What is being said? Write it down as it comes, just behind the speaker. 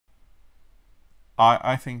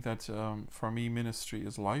I think that for me, ministry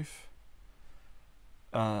is life.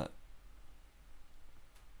 And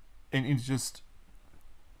it's just,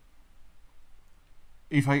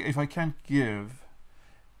 if I can't give,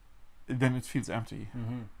 then it feels empty.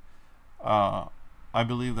 I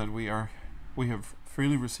believe that we have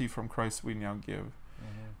freely received from Christ, we now give.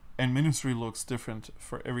 And ministry looks different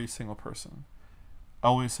for every single person. I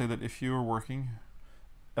always say that if you're working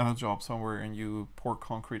at a job somewhere and you pour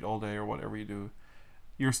concrete all day or whatever you do,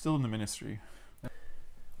 you're still in the ministry.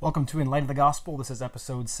 Welcome to In Light of the Gospel. This is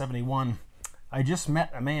episode 71. I just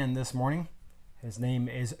met a man this morning. His name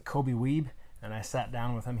is Koby Wiebe, and I sat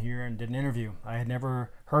down with him here and did an interview. I had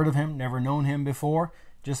never heard of him, never known him before.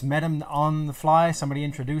 Just met him on the fly. Somebody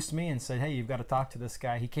introduced me and said, hey, you've got to talk to this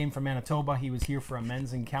guy. He came from Manitoba. He was here for a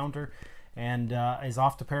men's encounter and is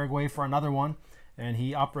off to Paraguay for another one. And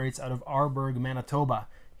he operates out of Arbourg, Manitoba.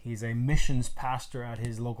 He's a missions pastor at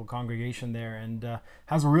his local congregation there and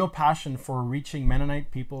has a real passion for reaching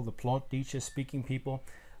Mennonite people, the Plautdietsch-speaking people.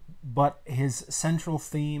 But his central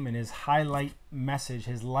theme and his highlight message,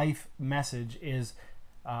 his life message is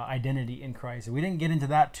identity in Christ. We didn't get into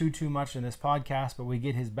that too much in this podcast, but we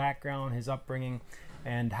get his background, his upbringing,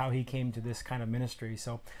 and how he came to this kind of ministry.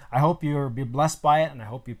 So I hope you'll be blessed by it, and I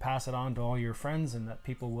hope you pass it on to all your friends and that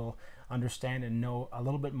people will understand and know a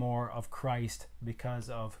little bit more of Christ because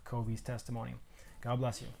of Koby's testimony. God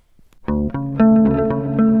bless you.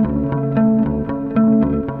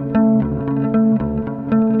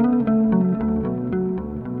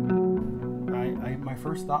 My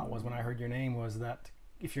first thought was when I heard your name was that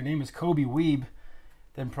if your name is Koby Wiebe,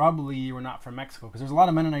 then probably you were not from Mexico, because there's a lot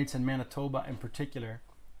of Mennonites in Manitoba in particular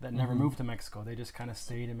that never moved to Mexico. They just kind of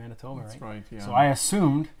stayed in Manitoba, That's right, yeah. So I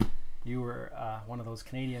assumed you were one of those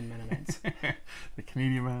Canadian Mennonites. The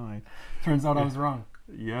Canadian Mennonite. Turns out I was wrong.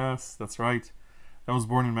 Yes, that's right. I was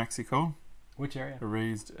born in Mexico. Which area?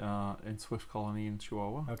 Raised in Swift Colony in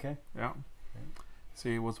Chihuahua. Okay. Yeah.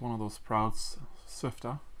 See, it was one of those proud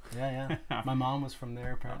Swifter. Yeah. My mom was from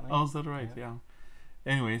there, apparently. Oh, is that right? Yeah.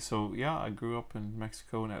 Anyway, so yeah, I grew up in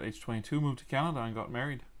Mexico and at age 22 moved to Canada and got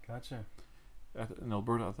married. Gotcha. In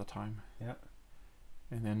Alberta at the time. Yeah.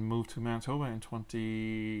 And then moved to Manitoba in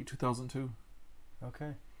 2002.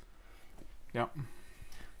 Okay. Yeah.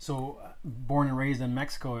 So, born and raised in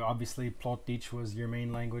Mexico, obviously Plautdietsch was your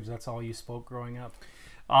main language. That's all you spoke growing up.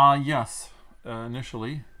 Yes,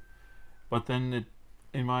 initially, but then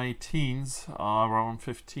in my teens, around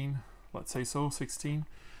 15, let's say so, 16,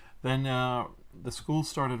 then the school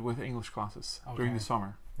started with English classes during the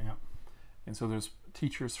summer. Yeah. And so there's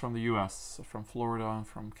teachers from the U.S., from Florida, and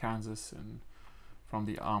from Kansas, and from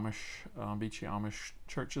the Amish, beachy Amish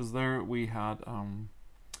churches there. We had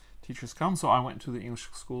teachers come, so I went to the English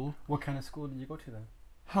school. What kind of school did you go to then?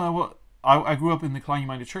 Well, I grew up in the Klein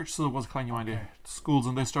United Church, so there was Klein United schools,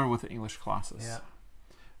 and they started with the English classes.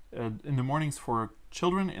 Yeah. In the mornings for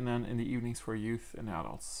children, and then in the evenings for youth and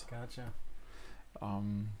adults. Gotcha.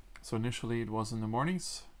 So initially it was in the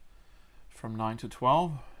mornings from 9 to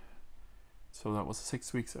 12. So that was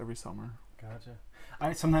 6 weeks every summer. Gotcha.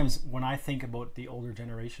 Sometimes when I think about the older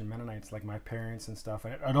generation Mennonites, like my parents and stuff,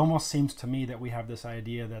 it almost seems to me that we have this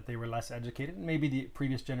idea that they were less educated. Maybe the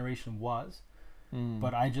previous generation was.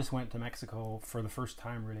 But I just went to Mexico for the first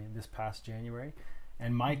time really this past January,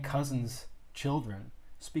 and my cousins' children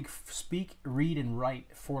speak, read, and write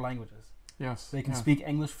 4 languages. Yes. They can speak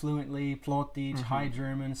English fluently, Plautdietsch, High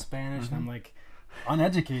German, Spanish, and I'm like,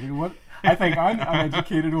 uneducated? What? I think I'm the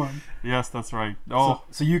uneducated one. Yes, that's right. Oh,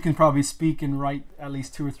 so you can probably speak and write at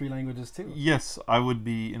least 2 or 3 languages too. Yes, I would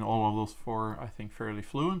be in all of those 4, I think, fairly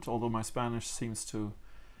fluent, although my Spanish seems to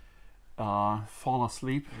fall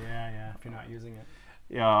asleep. Yeah, if you're not using it.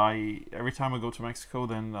 Yeah, every time I go to Mexico,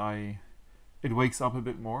 then it wakes up a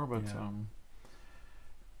bit more, but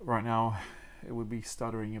right now it would be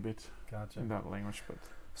stuttering a bit in that language. But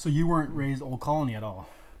so you weren't raised Old Colony at all?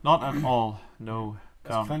 Not at all, no.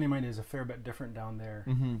 Because Plain Mind is a fair bit different down there.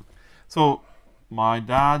 So my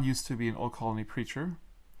dad used to be an Old Colony preacher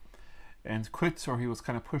and quit, or he was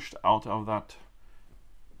kind of pushed out of that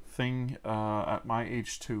thing at my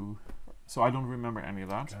age too. So I don't remember any of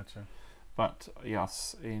that. Gotcha. But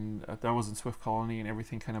yes, that was in Swift Colony, and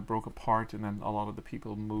everything kind of broke apart, and then a lot of the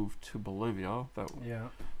people moved to Bolivia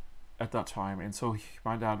at that time. And so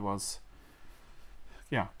my dad was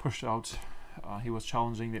pushed out. He was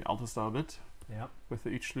challenging the Altesta a bit with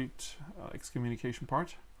the Utschlut excommunication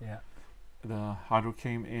part. Yeah. The hydro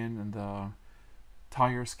came in and the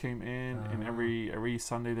tires came in, and every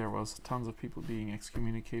Sunday there was tons of people being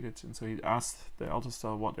excommunicated. And so he asked the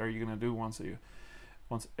Altesta, what are you going to do once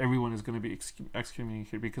everyone is going to be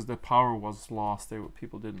excommunicated, because the power was lost.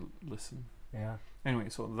 People didn't listen. Yeah. Anyway,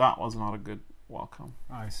 so that was not a good welcome.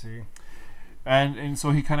 I see. And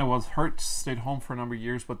so he kind of was hurt, stayed home for a number of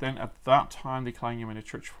years, but then at that time the Klein Mennonite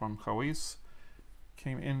Church from Kauais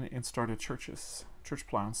came in and started church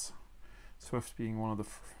plants. Swift being one of the,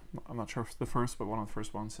 I'm not sure if the first, but one of the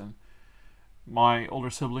first ones. And my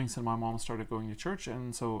older siblings and my mom started going to church,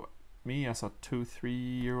 and so me as a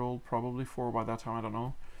 2-3-year-old, probably 4 by that time, I don't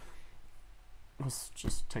know, was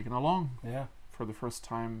just taken along. Yeah. For the first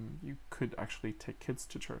time you could actually take kids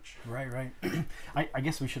to church. Right. I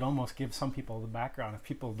guess we should almost give some people the background if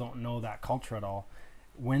people don't know that culture at all.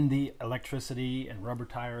 When the electricity and rubber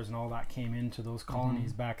tires and all that came into those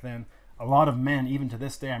colonies back then, a lot of men, even to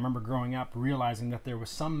this day, I remember growing up realizing that there was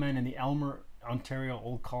some men in the Elmer, Ontario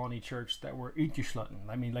Old Colony Church that were uitgesloten.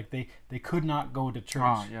 I mean, like they could not go to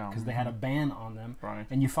church because they had a ban on them. Right.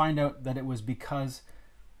 And you find out that it was because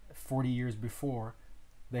 40 years before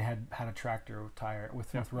they had a tractor tire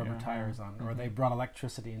with rubber tires on, or they brought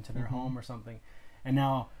electricity into their home or something. And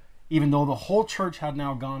now, even though the whole church had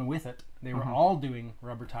now gone with it, they were all doing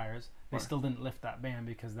rubber tires, they still didn't lift that ban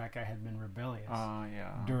because that guy had been rebellious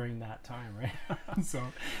during that time, right? So,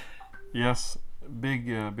 yes, big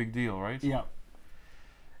deal, right? Yeah.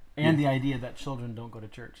 And the idea that children don't go to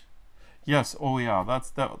church. Yes. Oh yeah,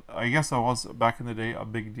 that. I guess that was back in the day a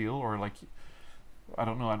big deal, or like, I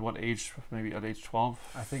don't know at what age, maybe at age 12.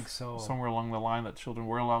 I think so. Somewhere along the line that children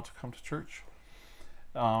were allowed to come to church.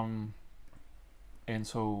 And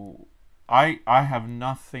so I have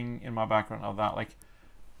nothing in my background of that. Like,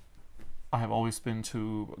 I have always been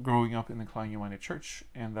growing up in the Klein Mennonite Church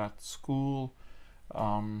and that school.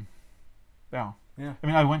 Yeah. I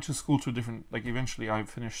mean, I went to school to different, like eventually I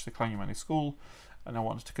finished the Klein Mennonite school and I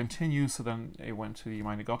wanted to continue. So then I went to the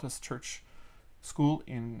Meine Gottes Church school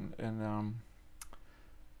in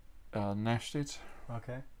Nashville.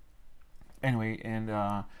 Okay. Anyway, and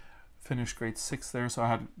finished grade 6 there. So I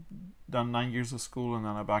had done 9 years of school, and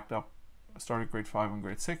then I backed up. I started grade 5 and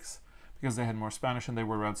grade 6 because they had more Spanish and they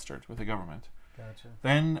were registered with the government. Gotcha.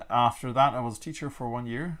 Then after that, I was a teacher for 1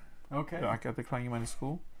 year. Okay. Back at the Klein Mennonite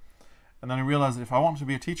School, and then I realized that if I wanted to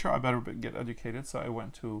be a teacher, I better get educated. So I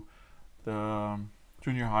went to the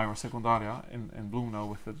junior high or secundaria in Gloowen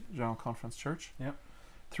with the General Conference Church. Yep.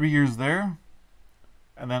 3 years there.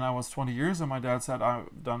 And then I was 20 years, and my dad said, "I'm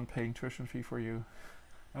done paying tuition fee for you."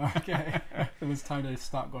 Okay. It was time to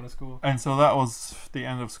stop going to school. And so that was the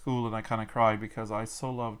end of school, and I kind of cried because I so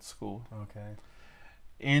loved school. Okay.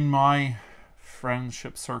 In my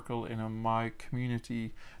friendship circle, in my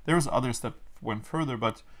community, there was others that went further,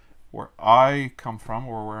 but where I come from,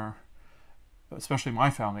 or where, especially my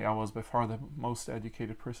family, I was by far the most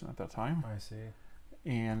educated person at that time. I see.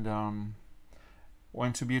 And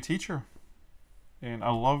went to be a teacher. And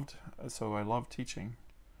I loved teaching.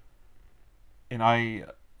 And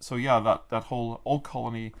that whole old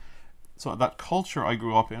colony, so that culture I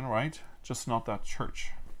grew up in, right? Just not that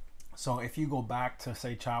church. So if you go back to,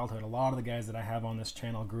 say, childhood, a lot of the guys that I have on this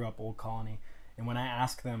channel grew up old colony. And when I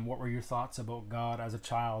ask them, what were your thoughts about God as a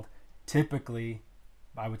child? Typically,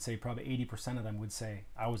 I would say probably 80% of them would say,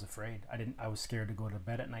 I was afraid. I was scared to go to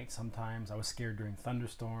bed at night sometimes. I was scared during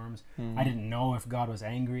thunderstorms. I didn't know if God was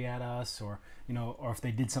angry at us, or if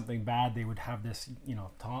they did something bad, they would have this,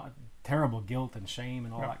 terrible guilt and shame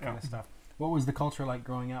and all that kind of stuff. What was the culture like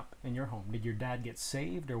growing up in your home? Did your dad get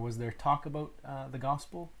saved, or was there talk about the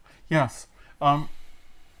gospel? Yes.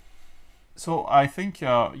 So I think,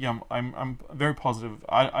 I'm very positive.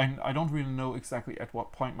 I don't really know exactly at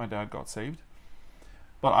what point my dad got saved.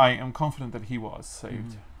 But I am confident that he was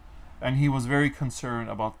saved. And he was very concerned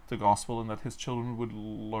about the gospel and that his children would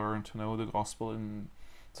learn to know the gospel, and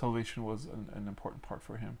salvation was an important part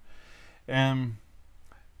for him.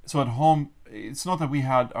 So at home, it's not that we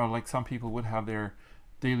had, or like some people would have their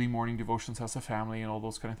daily morning devotions as a family and all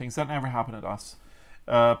those kind of things. That never happened at us.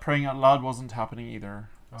 Praying out loud wasn't happening either.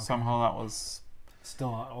 Okay. Somehow that was...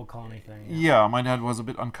 Still an old colony thing. Yeah, my dad was a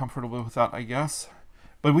bit uncomfortable with that, I guess.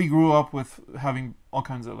 But we grew up with having all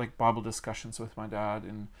kinds of like Bible discussions with my dad,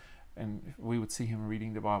 and we would see him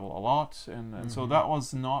reading the Bible a lot, and so that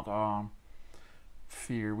was not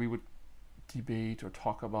fear. We would debate or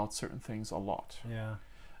talk about certain things a lot. Yeah.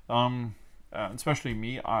 Especially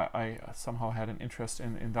me, I somehow had an interest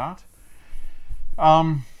in that.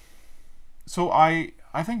 So I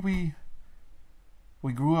think we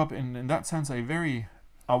grew up in that sense a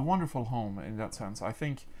wonderful home in that sense. I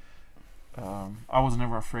think. I was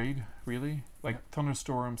never afraid, really. Like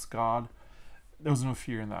thunderstorms, God, there was no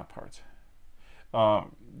fear in that part.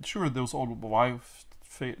 Sure, those old wives'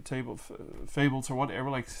 fables or whatever,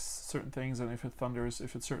 like certain things, and if it thunders,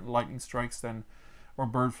 if it's certain lightning strikes, then or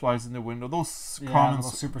bird flies in the window. Those common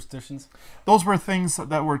superstitions. Those were things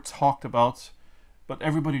that were talked about, but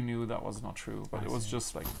everybody knew that was not true. But it was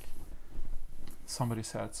just like somebody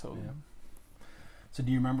said so. Yeah. So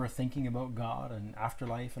do you remember thinking about God and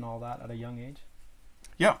afterlife and all that at a young age?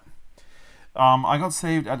 Yeah. I got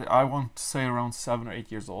saved at, I want to say, around 7 or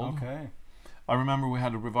 8 years old. Okay. I remember we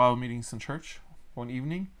had a revival meetings in church one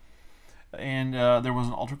evening, and there was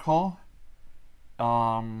an altar call.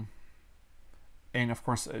 And of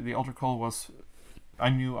course, the altar call was, I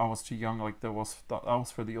knew I was too young, like that was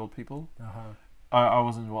for the old people. Uh-huh. I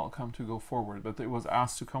wasn't welcome to go forward, but it was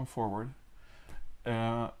asked to come forward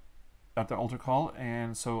at the altar call,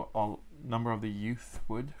 and so a number of the youth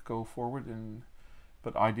would go forward,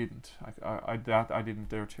 but I didn't. I didn't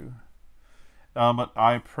dare to. But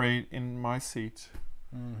I prayed in my seat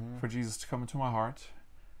for Jesus to come into my heart,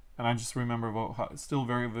 and I just remember still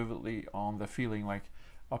very vividly on the feeling like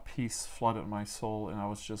a peace flooded my soul, and I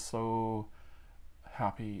was just so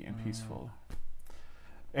happy and peaceful.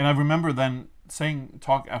 And I remember then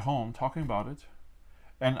talking about it,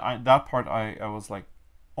 and I was like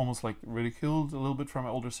almost like ridiculed a little bit from my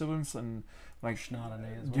older siblings, and like,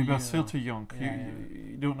 you guys feel too young.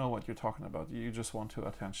 You don't know what you're talking about. You just want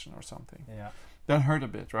attention or something. Yeah, that hurt a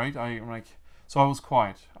bit, right? I'm like, so I was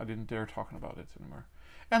quiet. I didn't dare talking about it anymore.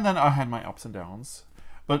 And then I had my ups and downs,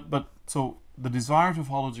 but so the desire to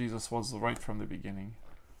follow Jesus was right from the beginning,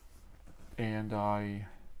 and I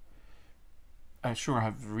sure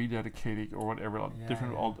have rededicated or whatever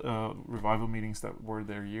different revival meetings that were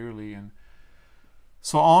there yearly and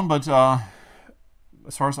so on. But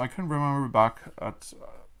as far as I can remember, back at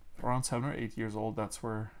around 7 or 8 years old, that's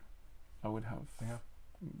where I would have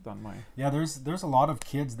done my... Yeah, there's a lot of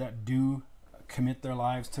kids that do commit their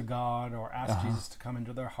lives to God or ask Jesus to come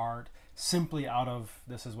into their heart simply out of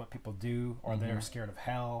this is what people do, or they're scared of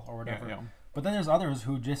hell or whatever. Yeah. But then there's others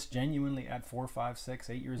who just genuinely at 4, 5, 6,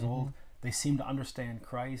 8 years old, they seem to understand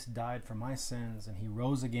Christ died for my sins and he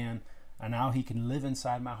rose again, and now he can live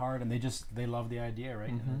inside my heart, and they love the idea, right?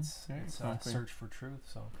 And it's exactly. A search for truth.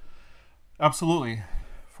 So absolutely,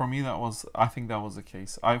 for me I think that was the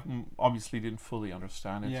case. I obviously didn't fully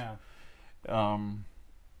understand it. Yeah.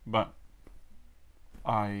 But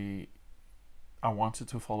I wanted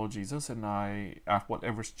to follow Jesus, and at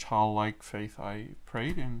whatever childlike faith I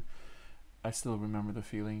prayed, and I still remember the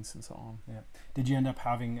feelings and so on. Yeah. Did you end up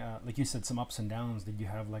having, like you said, some ups and downs? Did you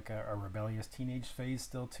have like a rebellious teenage phase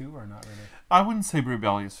still too, or not really? I wouldn't say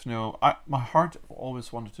rebellious, no. My heart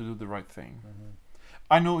always wanted to do the right thing.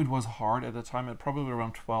 I know it was hard at the time, at probably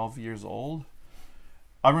around 12 years old.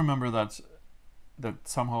 I remember that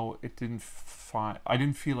somehow I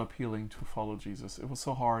didn't feel appealing to follow Jesus. It was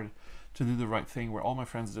so hard to do the right thing where all my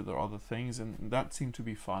friends did their other things, and that seemed to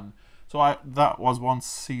be fun. So that was one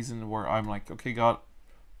season where I'm like, okay, God,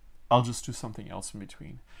 I'll just do something else in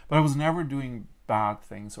between. But I was never doing bad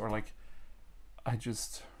things, or like, I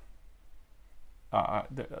just,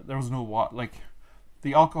 there was no like,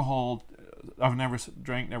 the alcohol, I've never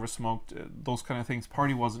drank, never smoked, those kind of things.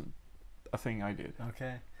 Party wasn't a thing I did.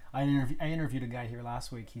 Okay. I interviewed a guy here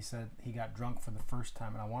last week. He said he got drunk for the first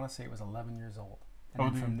time, and I want to say it was 11 years old.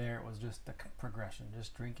 And then from there, it was just a progression,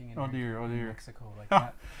 just drinking and in Mexico like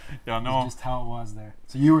that. Yeah, no. Just how it was there.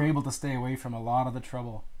 So you were able to stay away from a lot of the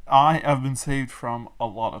trouble. I have been saved from a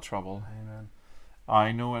lot of trouble. Amen.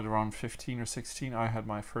 I know at around 15 or 16, I had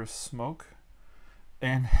my first smoke,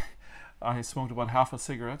 and I smoked about half a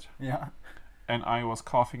cigarette. Yeah. And I was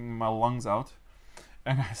coughing my lungs out,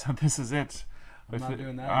 and I said, "This is it.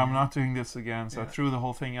 I'm not doing this again." So I threw the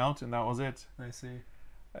whole thing out, and that was it. I see.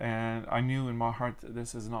 And I knew in my heart that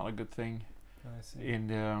this is not a good thing. I see.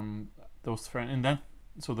 And those friends, and then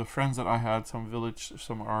so the friends that I had,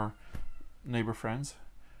 some are neighbor friends,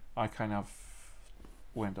 I kind of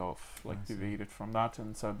went off, like deviated from that,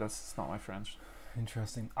 and said, "That's not my friends."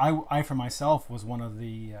 Interesting. I for myself was one of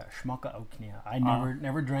the schmucka auknia. I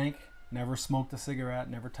never drank, never smoked a cigarette,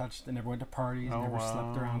 never went to parties, never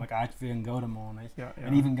slept around. Like, I didn't go to Mennonite,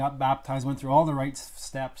 and even got baptized, went through all the right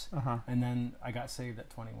steps, and then I got saved at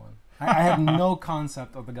 21. I have no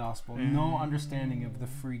concept of the gospel, no understanding of the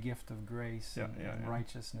free gift of grace and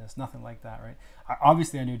righteousness, nothing like that, right?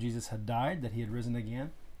 Obviously, I knew Jesus had died, that he had risen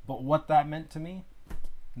again, but what that meant to me,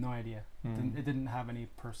 no idea. It didn't have any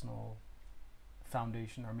personal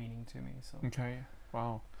foundation or meaning to me. So okay,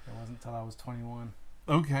 wow. It wasn't until I was 21.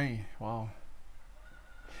 Okay, wow.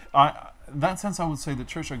 In that sense, I would say the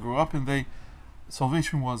church I grew up in,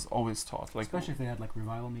 salvation was always taught, like, especially if they had like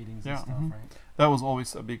revival meetings and stuff, right? That was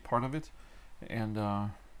always a big part of it, and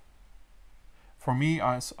for me,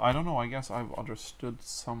 I don't know. I guess I've understood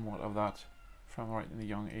somewhat of that from right in a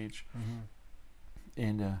young age.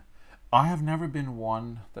 And I have never been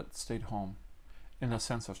one that stayed home in the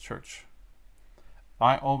sense of church.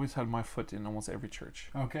 I always had my foot in almost every church.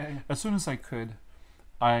 Okay. As soon as I could,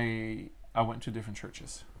 I went to different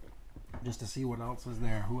churches. Just to see what else was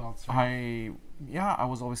there. Who else? I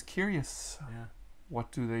was always curious. Yeah.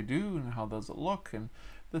 What do they do and how does it look? And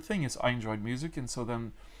the thing is, I enjoyed music, and so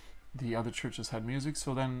then the other churches had music.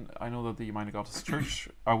 So then I know that the Manitoba church,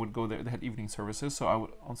 I would go there. They had evening services, so I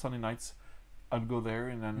would on Sunday nights, I'd go there,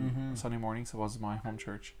 and then Sunday mornings it was my home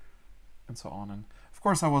church, and so on. And of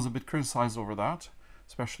course, I was a bit criticized over that,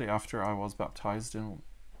 especially after I was baptized and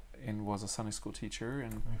was a Sunday school teacher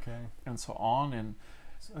and so on. And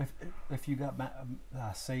so if you got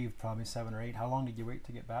saved probably 7 or 8, how long did you wait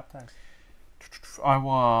to get baptized? I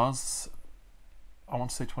want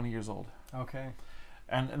to say 20 years old. Okay.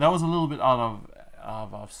 And that was a little bit out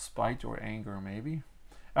of spite or anger, maybe.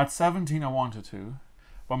 At 17, I wanted to.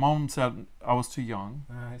 But Mom said I was too young.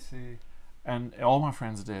 I see. And all my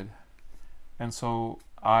friends did. And so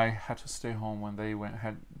I had to stay home when they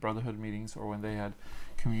had brotherhood meetings or when they had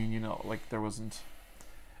communion. Like there wasn't...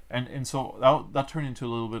 And so that turned into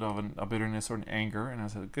a little bit of a bitterness or an anger. And I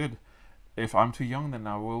said, good. If I'm too young, then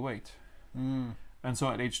I will wait. Mm. And so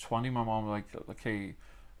at age 20, my mom was like, okay,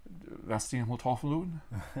 Westin moet afloon.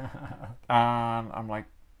 And I'm like,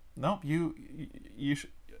 nope, you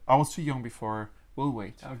I was too young before, we'll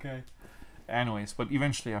wait. Okay. Anyways, but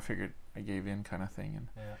eventually I figured I gave in kind of thing. And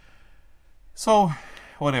yeah. So,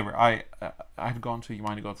 whatever, I had gone to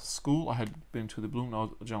Manitoba school. I had been to the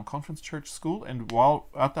Gloowen General Conference Church school. And while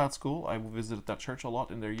at that school, I visited that church a lot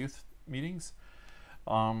in their youth meetings.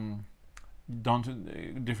 Done to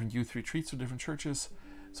different youth retreats or different churches.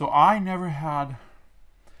 So I never had...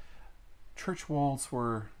 Church walls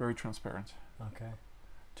were very transparent. Okay.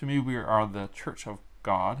 To me, we are the church of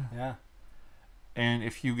God. Yeah. And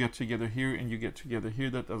if you get together here and you get together here,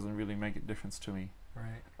 that doesn't really make a difference to me.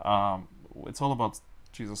 Right. It's all about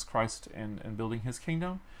Jesus Christ and building His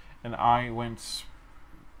kingdom. And I went...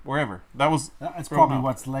 wherever. That's probably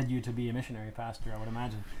what's led you to be a missionary pastor, I would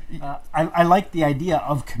imagine. I like the idea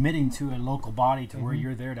of committing to a local body to where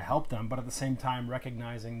you're there to help them, but at the same time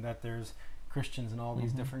recognizing that there's Christians in all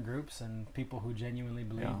these different groups and people who genuinely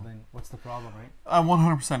believe, then what's the problem, right?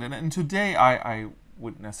 100%. And today I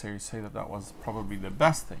wouldn't necessarily say that was probably the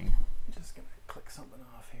best thing. I'm just going to click something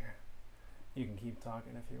off here. You can keep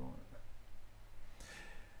talking if you want.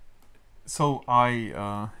 So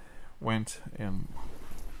I went in...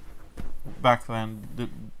 back then,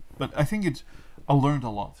 but I think I learned a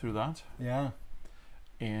lot through that. Yeah.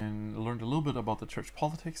 And learned a little bit about the church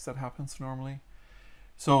politics that happens normally.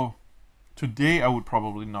 So today I would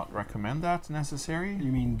probably not recommend that necessary.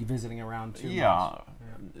 You mean visiting around too much? Yeah,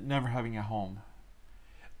 never having a home.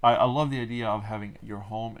 I love the idea of having your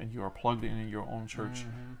home and you are plugged in your own church,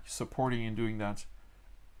 supporting and doing that.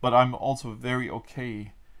 But I'm also very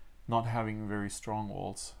okay not having very strong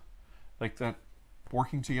walls. Like that,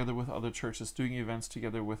 working together with other churches, doing events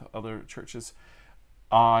together with other churches.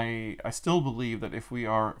 I still believe that if we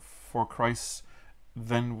are for Christ,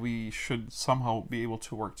 then we should somehow be able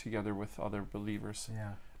to work together with other believers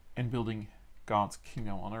in building God's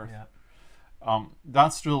kingdom on earth. Yeah.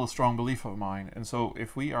 That's still a strong belief of mine. And so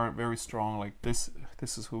if we are very strong, like this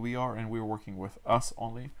is who we are, and we're working with us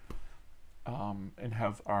only, and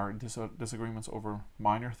have our disagreements over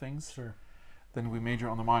minor things, sure, then we major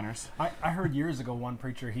on the minors. I heard years ago one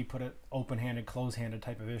preacher, he put it open-handed, closed-handed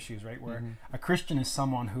type of issues, right? Where a Christian is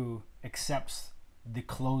someone who accepts the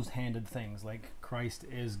closed-handed things, like Christ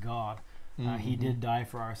is God. He did die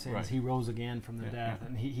for our sins. Right. He rose again from the death,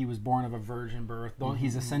 and he was born of a virgin birth. Though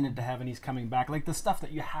he's ascended to heaven, he's coming back. Like the stuff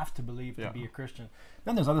that you have to believe to be a Christian.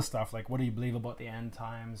 Then there's other stuff like what do you believe about the end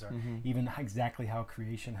times, or even exactly how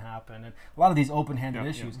creation happened, and a lot of these open-handed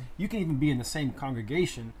issues. You can even be in the same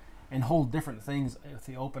congregation and hold different things with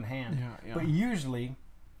the open hand. But usually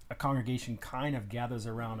a congregation kind of gathers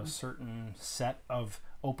around a certain set of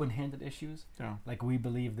open-handed issues. Like we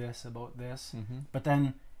believe this about this. But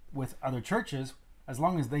then with other churches, as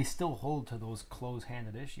long as they still hold to those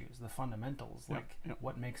closed-handed issues, the fundamentals, like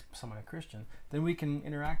what makes someone a Christian, then we can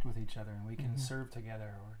interact with each other and we can serve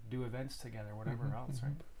together or do events together, whatever else,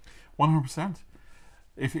 right? 100%.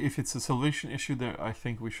 If it's a salvation issue, there I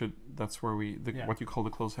think we should. That's where what you call the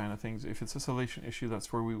close-handed things. If it's a salvation issue,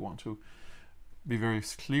 that's where we want to be very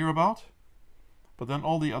clear about. But then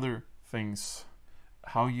all the other things,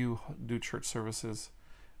 how you do church services,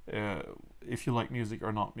 if you like music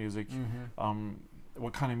or not music,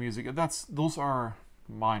 what kind of music. Those are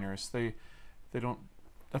minors. They don't.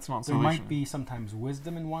 That's not salvation. There might be sometimes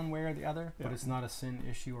wisdom in one way or the other, but it's not a sin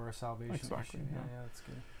issue or a salvation issue. Yeah, that's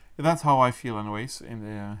good. that's how I feel anyways.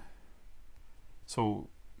 So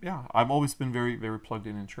yeah, I've always been very, very plugged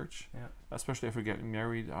in church. Yeah. Especially after getting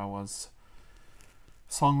married, I was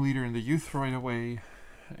song leader in the youth right away,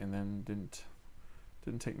 and then didn't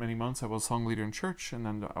take many months. I was song leader in church, and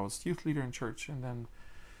then I was youth leader in church, and then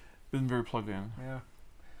been very plugged in. Yeah.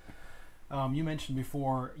 You mentioned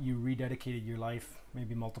before you rededicated your life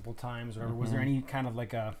maybe multiple times, or was there any kind of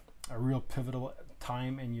like a real pivotal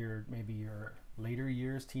time in your later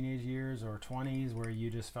years, teenage years or 20s, where you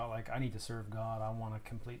just felt like, I need to serve God, I want to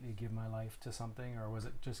completely give my life to something? Or was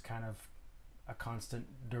it just kind of a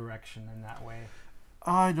constant direction in that way?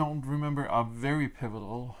 I don't remember a very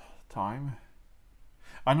pivotal time.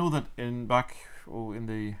 I know that in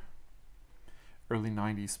the early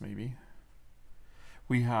 90s maybe,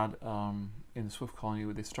 we had in the Swift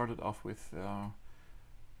Colony, they started off with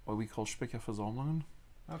what we call Sprecherversammlungen.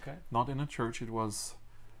 Okay. Not in a church, it was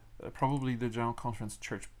probably the General Conference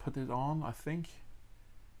Church put it on, I think.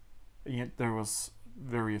 And yet there was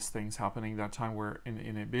various things happening that time where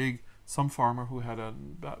in some farmer who had a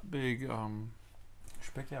big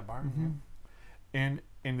Sprecher barn, and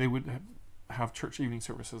they would have church evening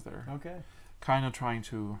services there. Okay. Kind of trying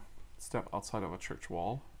to step outside of a church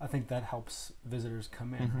wall. I think that helps visitors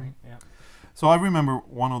come in, right? Yeah. So I remember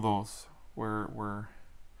one of those where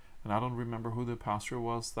and I don't remember who the pastor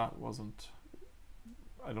was. I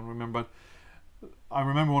don't remember, but I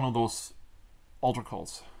remember one of those altar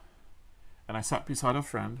calls, and I sat beside a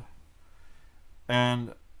friend,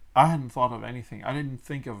 and I hadn't thought of anything. I didn't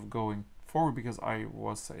think of going forward because I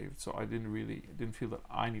was saved, so I didn't feel that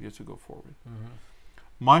I needed to go forward.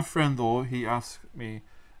 My friend, though, he asked me,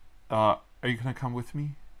 are you going to come with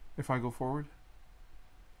me if I go forward?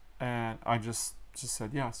 And I just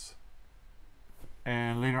said yes.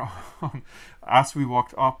 And later on, as we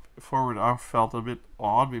walked up forward, I felt a bit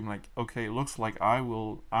odd, being like, okay, it looks like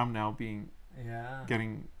I'm now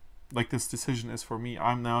getting, like, this decision is for me.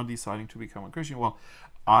 I'm now deciding to become a Christian. Well,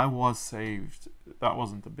 I was saved. That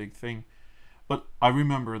wasn't the big thing. But I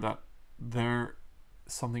remember that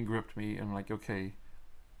something gripped me, and like, okay,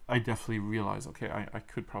 I definitely realized, okay, I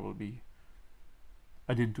could probably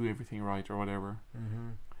I didn't do everything right or whatever.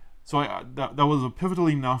 So that was a pivotal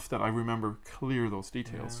enough that I remember clear those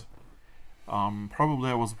details.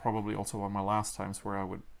 Probably also one of my last times where I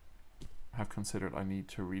would have considered I need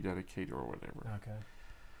to rededicate or whatever. Okay.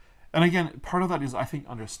 And again, part of that is, I think,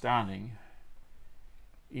 understanding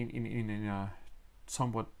in a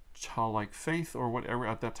somewhat childlike faith or whatever.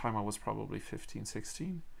 At that time I was probably 15,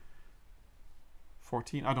 16,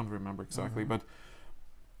 14, I don't remember exactly, but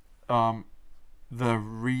the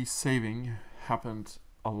re-saving happened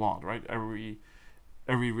a lot, right? Every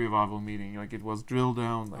revival meeting, like, it was drilled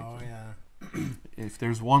down, like, if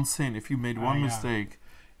there's one sin, if you made one mistake,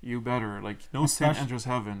 you better, like, no sin enters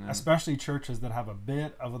heaven. Especially churches that have a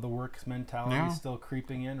bit of the works mentality still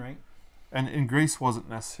creeping in, right? And grace wasn't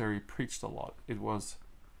necessarily preached a lot. It was,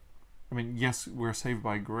 I mean, yes, we're saved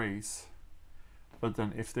by grace, but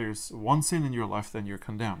then if there's one sin in your life, then you're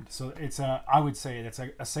condemned. So I would say it's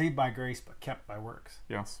a saved by grace but kept by works.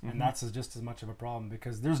 Yes. And that's just as much of a problem,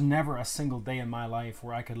 because there's never a single day in my life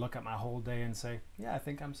where I could look at my whole day and say, yeah, I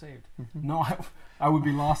think I'm saved. No, I would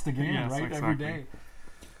be lost again, yes, right? Exactly. Every day.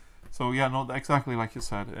 So yeah, no, exactly like you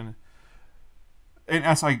said. And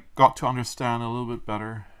as I got to understand a little bit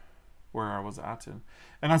better where I was at,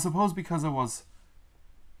 and I suppose because I was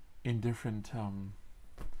in different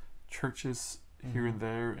churches here and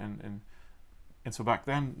there, and so back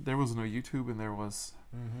then there was no YouTube and there was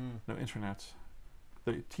no internet.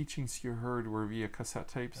 The teachings you heard were via cassette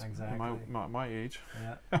tapes. Exactly. My age.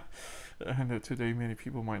 Yeah. And today many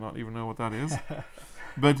people might not even know what that is.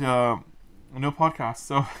 But no podcasts,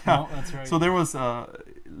 so no, that's right. So there was a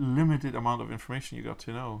limited amount of information you got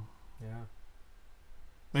to know. Yeah.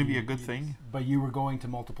 Maybe a good thing. But you were going to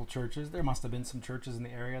multiple churches. There must have been some churches in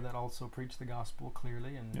the area that also preached the gospel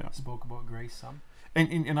clearly and spoke about grace some.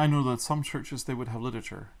 And I know that some churches, they would have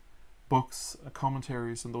literature, books,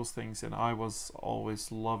 commentaries, and those things. And I was always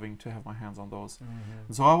loving to have my hands on those.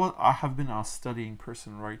 And so I have been a studying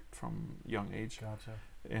person right from young age. Gotcha.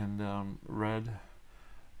 And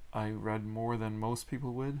I read more than most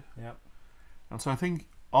people would. Yep. And so I think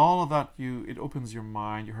all of that, it opens your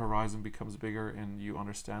mind, your horizon becomes bigger, and you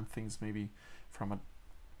understand things maybe from a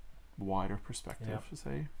wider perspective, to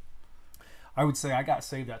say. I would say I got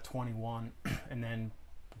saved at 21, and then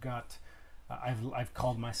I've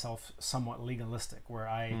called myself somewhat legalistic, where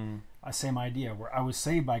same idea, where I was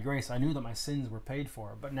saved by grace. I knew that my sins were paid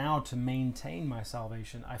for, but now to maintain my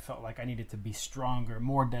salvation, I felt like I needed to be stronger,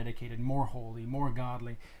 more dedicated, more holy, more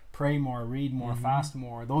godly, pray more, read more, fast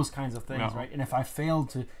more, those kinds of things, right? And if I failed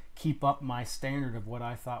to keep up my standard of what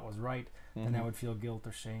I thought was right, then I would feel guilt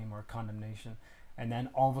or shame or condemnation. And then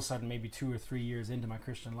all of a sudden, maybe 2 or 3 years into my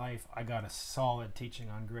Christian life, I got a solid teaching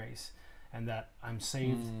on grace, and that I'm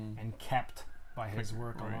saved and kept by his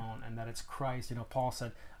work alone, and that it's Christ. You know, Paul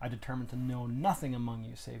said, I determined to know nothing among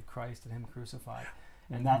you save Christ and him crucified.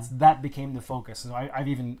 And that became the focus. So I've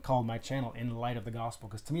even called my channel In Light of the Gospel,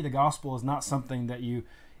 because to me the gospel is not something that you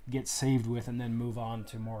get saved with and then move on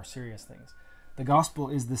to more serious things. The gospel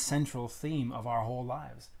is the central theme of our whole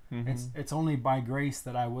lives. It's only by grace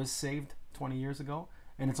that I was saved 20 years ago,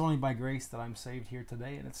 and it's only by grace that I'm saved here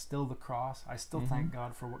today, and it's still the cross. I still thank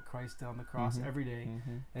God for what Christ did on the cross every day.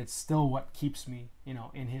 It's still what keeps me, you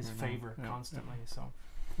know, in his favor constantly. So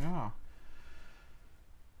yeah.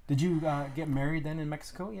 Did you get married then in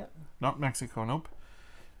Mexico yet? Not Mexico, nope.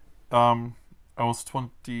 I was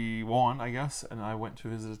 21, I guess, and I went to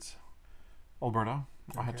visit Alberta.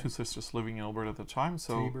 I had 2 sisters living in Alberta at the time,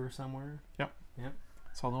 so Tabor somewhere. Yep. Yep.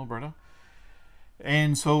 Southern Alberta.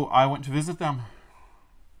 And so I went to visit them,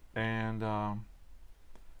 and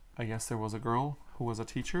I guess there was a girl who was a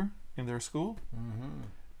teacher in their school,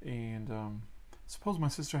 and I suppose my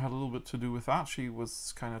sister had a little bit to do with that. She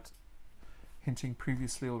was kind of hinting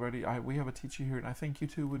previously already, we have a teacher here, and I think you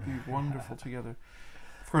two would be wonderful together.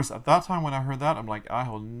 Of course, at that time when I heard that, I'm like, I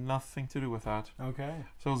have nothing to do with that. Okay.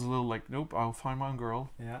 So I was a little like, nope, I'll find my own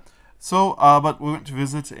girl. Yeah. So, but we went to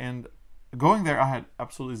visit, and going there, I had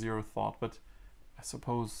absolutely zero thought, but I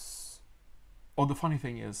suppose, the funny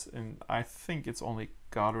thing is, and I think it's only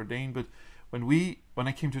God ordained, but when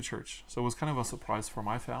I came to church, so it was kind of a surprise for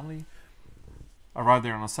my family. I arrived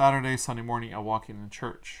there on a Saturday, Sunday morning, I walk in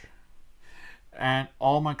church. And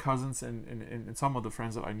all my cousins and some of the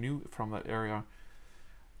friends that I knew from that area,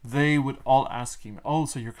 they would all ask me, oh,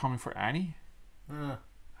 so you're coming for Annie? And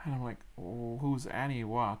I'm like, oh, who's Annie?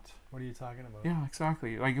 What are you talking about? Yeah,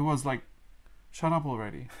 exactly. Like, it was like, shut up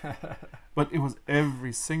already. But it was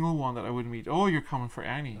every single one that I would meet, oh, you're coming for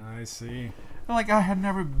Annie. I see. And like, I had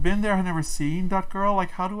never been there, I had never seen that girl.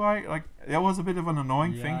 Like, how do I, like, that was a bit of an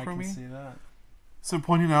annoying thing for me. I can see that. So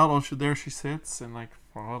pointing out, oh, there she sits, and like,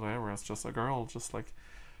 whatever, it's just a girl. Just like,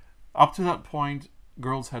 up to that point,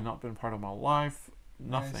 girls had not been part of my life.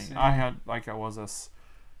 Nothing. I had, like, I was as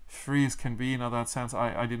free as can be in that sense.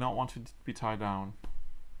 I did not want to be tied down.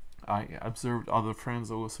 I observed other friends,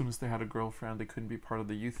 though, as soon as they had a girlfriend, they couldn't be part of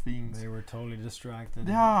the youth things. They were totally distracted.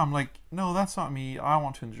 Yeah, I'm like, no, that's not me. I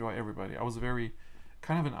want to enjoy everybody. I was very,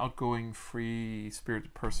 kind of an outgoing,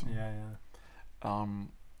 free-spirited person. Yeah.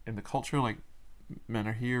 In the culture, like, men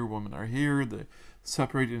are here, women are here, the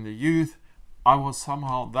separated in the youth. I was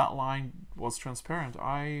somehow, that line was transparent.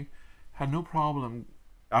 I had no problem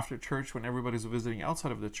after church when everybody's visiting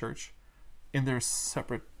outside of the church in their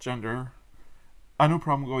separate gender. I had no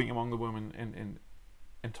problem going among the women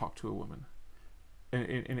and talk to a woman.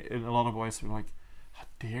 In a lot of ways, like, how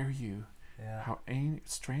dare you? Yeah. How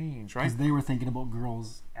strange, right? Because they were thinking about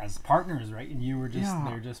girls as partners, right? And you were just,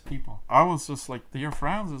 they're just people. I was just like, your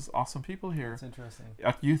friends is awesome people here. That's interesting.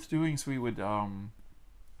 At youth doings, we would, I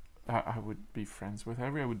would be friends with I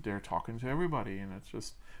would dare talking to everybody, and it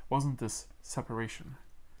just wasn't this separation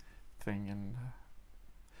thing. And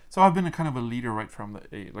so I've been a kind of a leader right from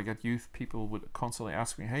like at youth, people would constantly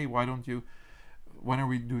ask me, hey, when are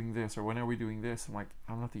we doing this? Or when are we doing this? I'm like,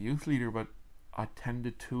 I'm not the youth leader, but I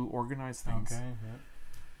tended to organize things. Okay,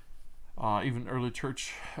 yeah. Even early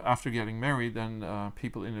church, after getting married, then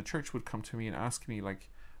people in the church would come to me and ask me, like,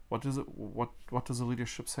 what does the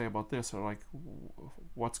leadership say about this? Or like,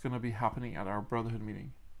 what's going to be happening at our brotherhood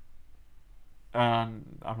meeting?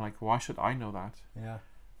 And I'm like, why should I know that? Yeah.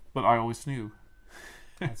 But I always knew.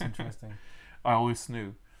 That's interesting. I always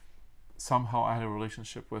knew. Somehow I had a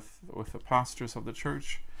relationship with the pastors of the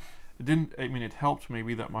church. It helped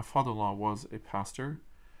maybe that my father-in-law was a pastor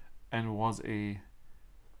and was a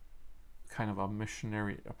kind of a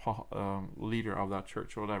missionary leader of that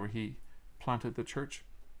church or whatever. He planted the church,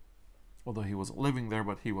 although he wasn't living there,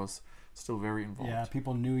 but he was still very involved. Yeah,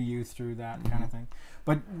 people knew you through that kind of thing.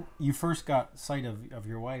 But you first got sight of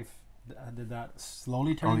your wife. Did that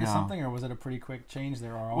slowly turn into something, or was it a pretty quick change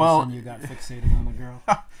there, or all of a sudden you got fixated on the girl?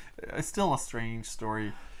 It's still a strange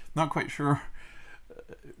story. Not quite sure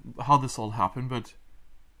how this all happened, but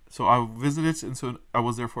so I visited, and so I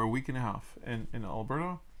was there for a week and a half in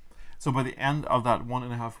Alberta. So by the end of that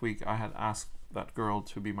 1.5 week, I had asked that girl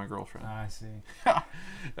to be my girlfriend. I see.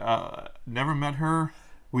 Never met her.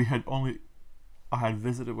 I had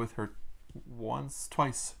visited with her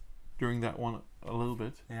twice during that one a little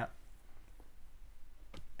bit. Yeah.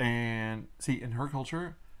 And see, in her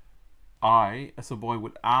culture, I, as a boy,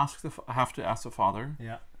 would have to ask the father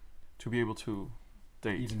to be able to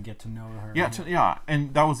date. Even get to know her. Yeah,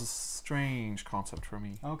 and that was a strange concept for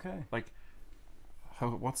me. Okay. Like,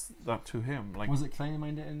 what's that to him? Like, was it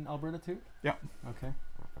kleine in Alberta too? Yeah. Okay.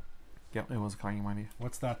 Yeah, it was kleine.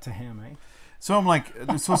 What's that to him, eh? So I'm like,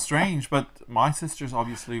 it's so strange, but my sisters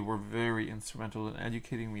obviously were very instrumental in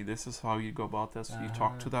educating me. This is how you go about this. You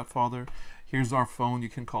talk to that father. Here's our phone. You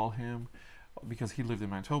can call him, because he lived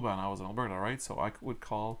in Manitoba and I was in Alberta, right? So I would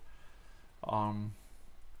call.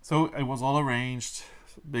 So it was all arranged.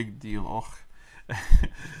 Big deal. Oh,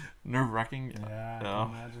 nerve-wracking. Yeah, I can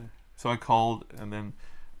imagine. So I called, and then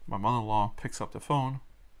my mother-in-law picks up the phone,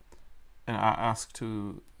 and I asked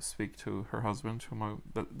to speak to her husband,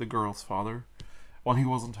 the girl's father. Well, he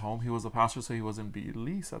wasn't home. He was a pastor, so he was in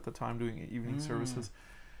Belize at the time doing evening services.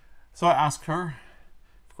 So I asked her.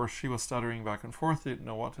 Of course, she was stuttering back and forth, didn't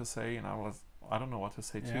know what to say, and I don't know what to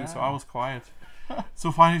say too, so I was quiet.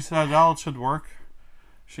 So finally she said, "Well, it should work."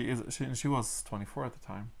 She was 24 at the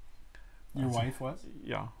time. Your wife was?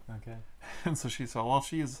 Yeah. Okay. And so she said, "Well,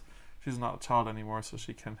 she's not a child anymore, so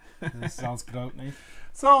she can." This sounds good, Nate.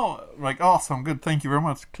 So, like, awesome, good, thank you very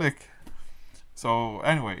much. Click. So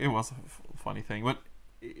anyway, it was a funny thing, but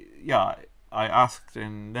yeah, I asked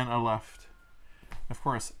and then I left. Of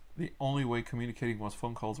course, the only way communicating was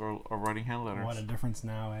phone calls or writing hand letters. What a difference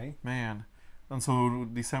now, eh? Man. And so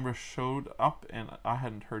December showed up and I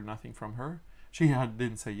hadn't heard nothing from her. She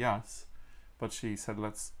didn't say yes, but she said,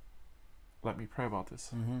 let me pray about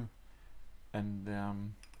this. Mm-hmm.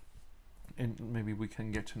 And maybe we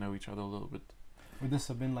can get to know each other a little bit. Would this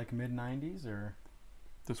have been like mid-90s or?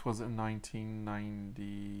 This was in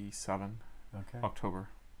 1997, October.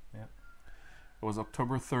 Yeah. It was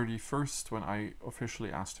October 31st when I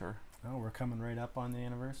officially asked her. Oh, we're coming right up on the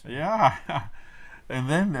anniversary. Yeah. And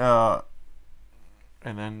then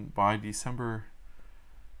by December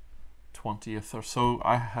 20th or so,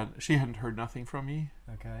 she hadn't heard nothing from me.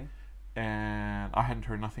 Okay. And I hadn't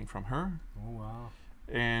heard nothing from her. Oh, wow.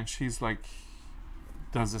 And she's like,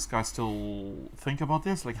 does this guy still think about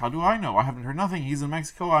this? Like, how do I know? I haven't heard nothing. He's in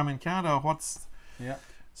Mexico. I'm in Canada. Yeah.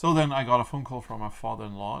 So then I got a phone call from my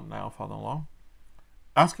father-in-law,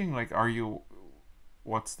 asking, like,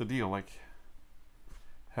 what's the deal? Like,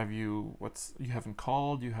 you haven't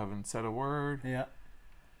called, you haven't said a word. Yeah.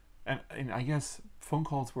 And I guess phone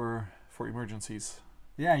calls were for emergencies.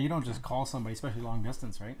 Yeah, you don't just call somebody, especially long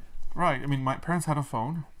distance, right? Right. I mean, my parents had a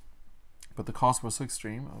phone, but the cost was so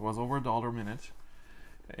extreme. It was over $1 a minute.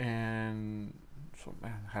 And so,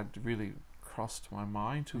 man, had really crossed my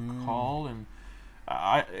mind to call, and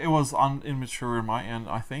it was immature on my end,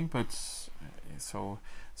 I think. But so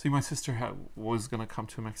see, my sister was gonna come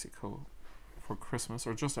to Mexico for Christmas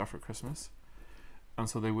or just after Christmas, and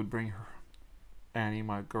so they would bring her, Annie,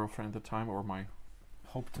 my girlfriend at the time, or my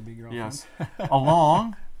hope-to-be girlfriend, yes,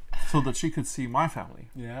 along, so that she could see my family.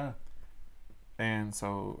 Yeah. And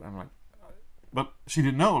so I'm like, but she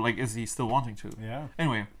didn't know, like, is he still wanting to? Yeah.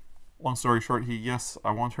 Anyway, long story short, yes,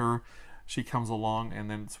 I want her. She comes along, and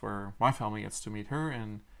then it's where my family gets to meet her,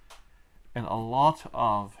 and a lot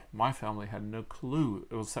of my family had no clue.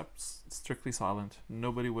 It was strictly silent.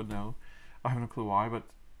 Nobody would know. I have no clue why, but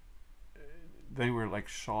they were like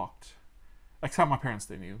shocked. Except my parents,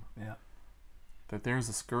 they knew. Yeah. That there's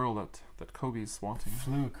this girl that Koby's wanting.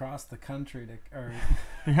 Flew across the country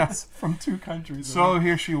yes, from 2 countries. So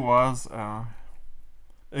here she was.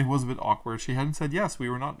 It was a bit awkward. She hadn't said yes. We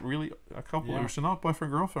were not really a couple. We were not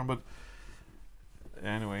boyfriend girlfriend, but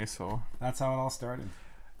anyway, so that's how it all started.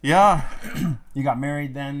 Yeah. You got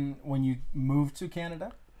married then when you moved to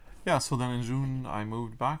Canada? Yeah. So then in June I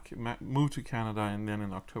moved to Canada, and then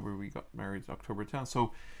in October we got married. October 10th.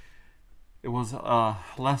 So it was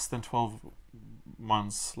less than 12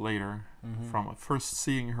 months later from first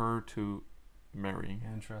seeing her to marrying.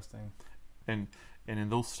 Interesting. And in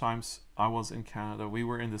those times I was in Canada. We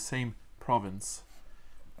were in the same province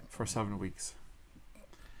for 7 weeks.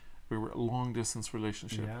 We were a long distance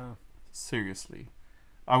relationship. Yeah. Seriously.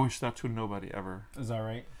 I wish that to nobody ever. Is that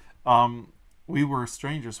right? We were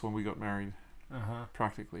strangers when we got married.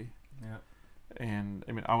 Practically. Yeah. And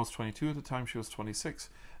I mean, I was 22 at the time. She was 26.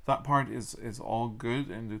 That part is all good,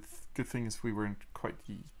 and the good thing is we weren't quite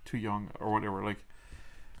too young or whatever. Like,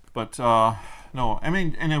 but no, I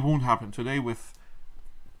mean, and it won't happen today with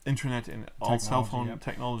internet and all cell phone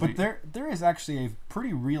technology. But there is actually a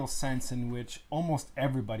pretty real sense in which almost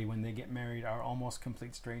everybody, when they get married, are almost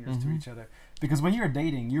complete strangers to each other. Because when you're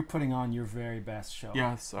dating, you're putting on your very best show.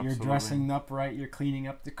 Yes, absolutely. You're dressing up right. You're cleaning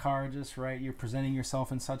up the car just right. You're presenting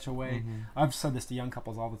yourself in such a way. I've said this to young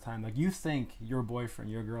couples all the time. Like, you think your boyfriend,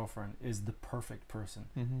 your girlfriend is the perfect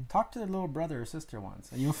person. Talk to their little brother or sister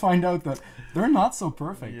once, and you'll find out that they're not so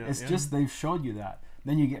perfect. It's just they've showed you that.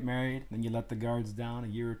 Then you get married, then you let the guards down, a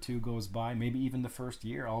year or two goes by, maybe even the first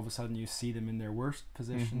year, all of a sudden you see them in their worst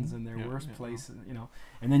positions, in their worst places, you know,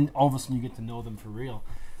 and then all of a sudden you get to know them for real.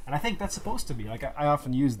 And I think that's supposed to be, like, I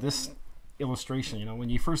often use this illustration, you know, when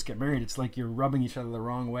you first get married, it's like you're rubbing each other the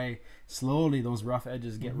wrong way. Slowly those rough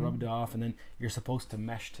edges get rubbed off, and then you're supposed to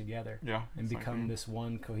mesh together and become this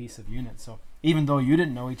one cohesive unit. So even though you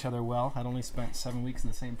didn't know each other well, I'd only spent 7 weeks in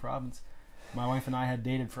the same province, my wife and I had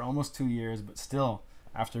dated for almost 2 years, but still,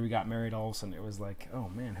 after we got married, all of a sudden it was like, oh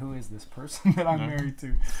man, who is this person that I'm married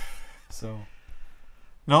to? So,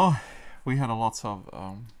 no, we had lots of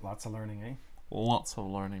learning, eh? Lots of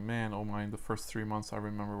learning, man. Oh my! The first 3 months I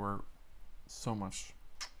remember were so much.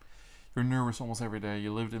 You're nervous almost every day.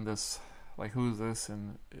 You lived in this, like, who is this?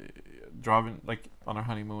 And driving, like, on our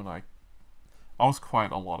honeymoon, I was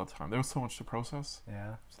quiet a lot of time. There was so much to process.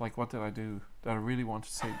 Yeah. It's like, what did I do? Did I really want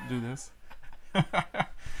to do this?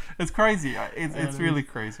 It's crazy. It's really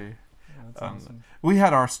crazy. Yeah, that's awesome. We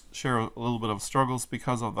had our share a little bit of struggles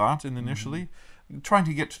because of that initially, trying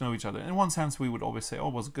to get to know each other. In one sense, we would always say, oh,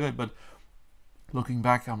 it was good. But looking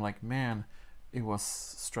back, I'm like, man, it was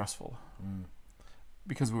stressful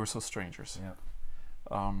because we were so strangers.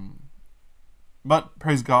 Yeah. But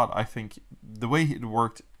praise God, I think the way it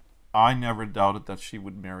worked, I never doubted that she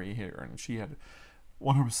would marry here. And she had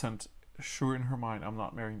 100% sure in her mind, I'm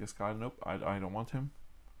not marrying this guy. Nope, I don't want him.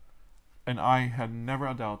 And I had never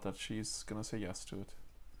a doubt that she's gonna say yes to it.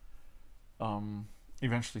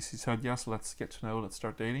 Eventually she said yes, let's get to know, let's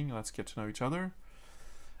start dating, let's get to know each other.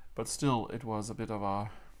 But still, it was a bit of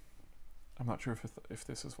a, I'm not sure if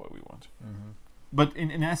this is what we want. But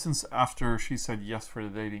in essence, after she said yes for the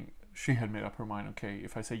dating, she had made up her mind, okay,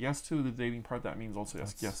 if I say yes to the dating part, that means also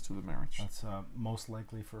yes to the marriage. That's most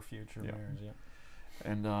likely for future marriage,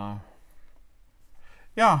 And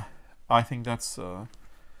yeah, I think that's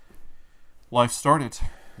life started.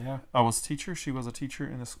 Yeah. I was a teacher. She was a teacher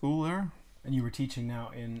in a school there. And you were teaching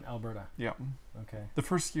now in Alberta? Yeah. Okay. The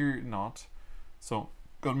first year, not. So,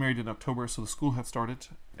 got married in October, so the school had started,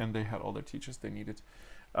 and they had all their teachers they needed.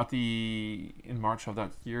 In March of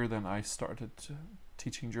that year, then I started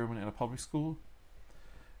teaching German in a public school.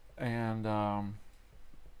 And,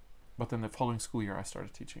 but then the following school year, I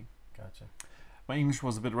started teaching. Gotcha. My English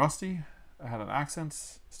was a bit rusty. I had an accent,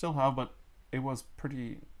 still have, but it was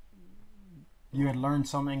pretty... You had learned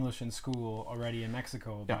some English in school already in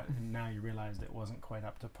Mexico, but now you realized it wasn't quite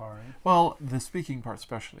up to par. Eh? Well, the speaking part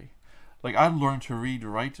especially. Like, I learned to read,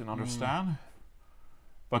 write, and understand,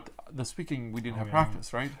 but the speaking, we didn't have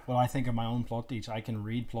practice, right? Well, I think of my own Plautdietsch. I can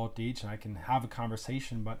read Plautdietsch, and I can have a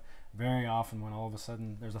conversation, but very often when all of a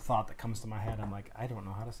sudden there's a thought that comes to my head, I'm like, I don't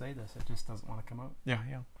know how to say this. It just doesn't want to come out. Yeah.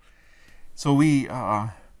 So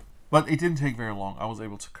but it didn't take very long. I was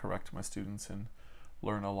able to correct my students and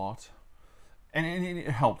learn a lot. And it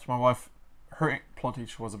helped. My wife, her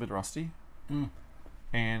Plautdietsch was a bit rusty.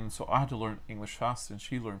 And so I had to learn English fast, and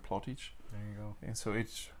she learned Plautdietsch. There you go. And so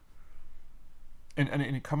it's...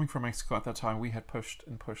 And coming from Mexico at that time, we had pushed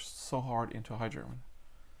so hard into High German.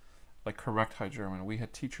 Like, correct High German. We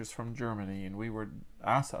had teachers from Germany, and we were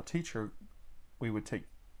asked a teacher, we would take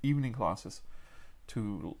evening classes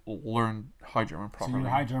to learn High German properly. So your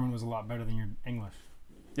High German was a lot better than your English?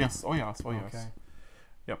 Yes. Oh, yes. Okay.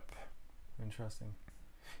 Yep. Interesting.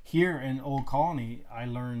 Here in Old Colony, I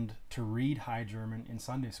learned to read High German in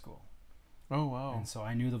Sunday school. Oh, wow. And so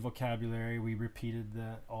I knew the vocabulary. We repeated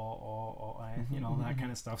the that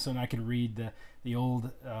kind of stuff. So I could read the old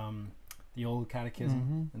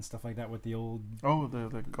catechism and stuff like that with the old... Oh,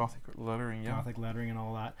 the Gothic lettering, yeah. Gothic lettering and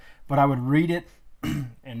all that. But I would read it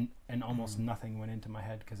and almost nothing went into my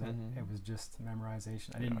head because it was just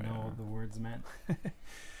memorization. I didn't know what the words meant.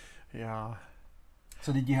 Yeah.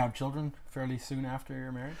 So did you have children fairly soon after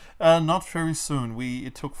your marriage? Not very soon.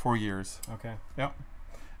 It took 4 years. Okay. Yeah.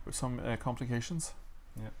 With some complications.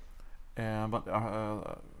 Yeah. But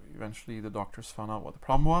eventually the doctors found out what the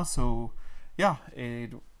problem was. So, yeah,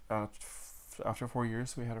 after 4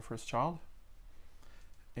 years we had our first child.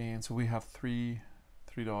 And so we have three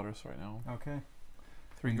daughters right now. Okay.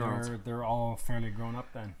 3 girls. They're all fairly grown up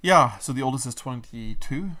then. Yeah. So the oldest is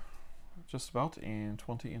 22, just about, and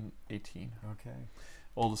 20 and 18. Okay.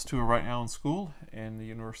 Oldest 2 are right now in school and the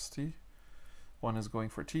university. One is going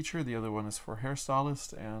for teacher, the other one is for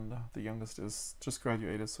hairstylist, and the youngest is just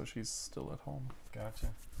graduated, so she's still at home. Gotcha.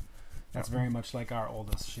 That's very much like our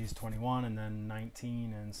oldest. She's 21, and then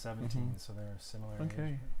 19 and 17, so they're similar age.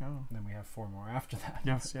 Okay, yeah. And then we have 4 more after that.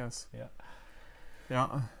 Yes, yes.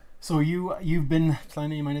 Yeah. So you've been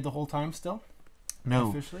planning in Manitoba the whole time still? No.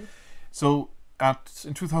 Officially? So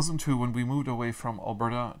in 2002, when we moved away from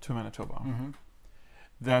Alberta to Manitoba,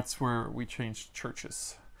 that's where we changed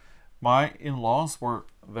churches. My in-laws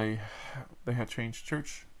they had changed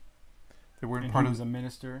church. They weren't and part he of. Was a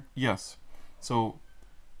minister. Yes. So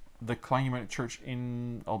the Gloowen church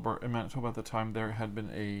in Alberta, in Manitoba at the time, there had been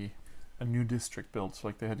a new district built. So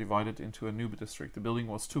like they had divided into a new district. The building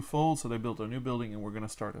was too full, so they built a new building, and we're going to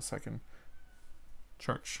start a second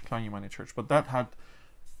church, Gloowen church. But that had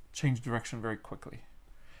changed direction very quickly,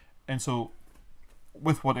 and so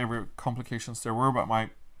with whatever complications there were, but my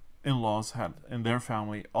in-laws had, and their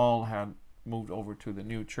family all had moved over to the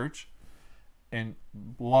new church, and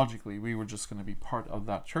logically we were just going to be part of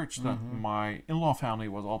that church that my in-law family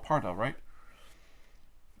was all part of, right?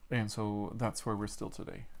 And so that's where we're still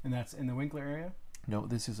today. And that's in the Winkler area? No,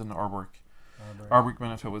 this is in Arbourg. Arbourg,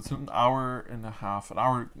 Manitoba. It's an hour and a half,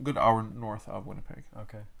 good hour north of Winnipeg.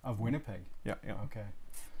 Okay. Of Winnipeg? Yeah. Okay.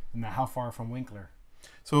 And how far from Winkler?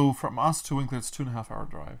 So from us to Winkler, it's 2.5 hour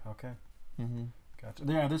drive. Okay. Gotcha.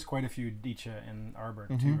 There's quite a few Dicha in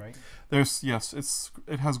Arbourg too, right?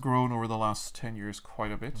 It has grown over the last 10 years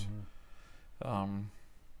quite a bit.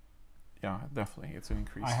 Yeah, definitely, it's an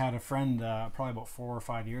increase. I had a friend probably about 4 or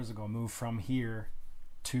 5 years ago move from here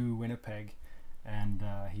to Winnipeg, and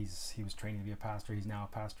he was training to be a pastor. He's now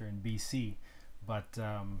a pastor in BC, but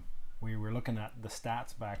we were looking at the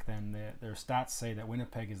stats back then. Their stats say that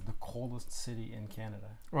Winnipeg is the coldest city in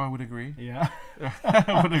Canada. Well, I would agree. Yeah.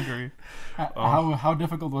 I would agree. How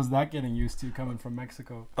difficult was that getting used to coming from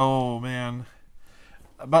Mexico? Oh, man.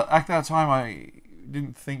 But at that time, I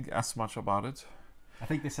didn't think as much about it. I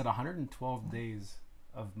think they said 112 days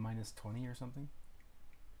of minus 20 or something.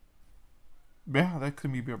 Yeah, that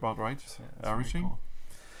could be about right. Yeah, averaging. Cool.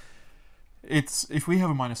 It's if we have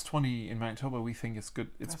a minus 20 in Manitoba, we think it's good.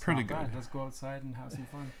 It's that's pretty not good. Bad. Let's go outside and have some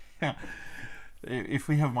fun. Yeah. If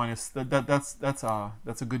we have that's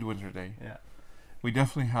a good winter day. Yeah. We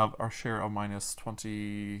definitely have our share of minus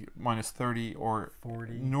 20, minus 30 or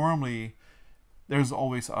 40. Normally, there's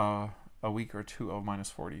always a week or two of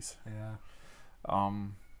minus 40s. Yeah.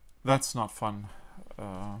 That's not fun.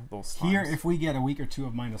 Those times. Here, if we get a week or two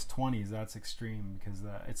of minus 20s, that's extreme because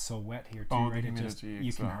it's so wet here too, right?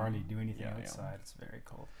 You can hardly do anything outside. Yeah. It's very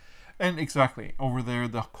cold. And exactly, over there,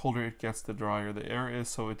 the colder it gets, the drier the air is,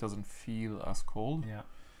 so it doesn't feel as cold. Yeah.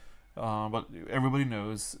 But everybody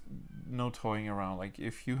knows, no toying around. Like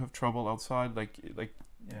if you have trouble outside,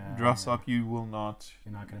 dress up. You will not.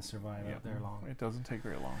 You're not going to survive out there long. It doesn't take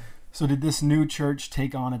very long. So did this new church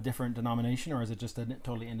take on a different denomination, or is it just a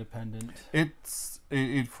totally independent? It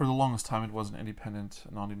for the longest time it was an independent,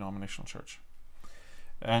 non-denominational church,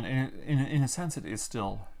 and in a sense it is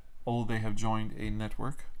still. Although they have joined a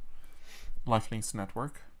network, LifeLinks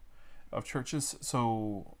network, of churches,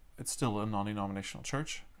 so it's still a non-denominational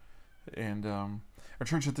church, and our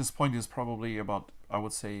church at this point is probably about, I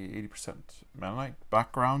would say, 80% Mennonite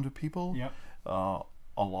background people. Yep. A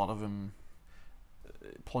lot of them.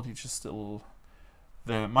 Plautdietsch is still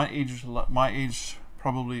my age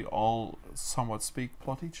probably all somewhat speak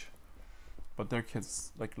Plautdietsch, but their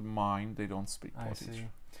kids like mine, they don't speak Plautdietsch. I see.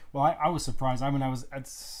 Well, I was surprised. I mean, I was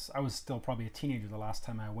still probably a teenager the last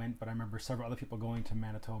time I went, but I remember several other people going to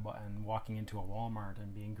Manitoba and walking into a Walmart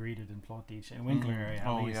and being greeted in Plautdietsch in Winkler area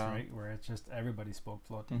at least, right, where it's just everybody spoke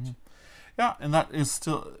Plautdietsch. Yeah, and that is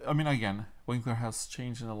still. I mean, again, Winkler has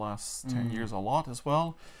changed in the last 10 years a lot as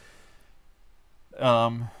well.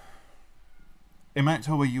 In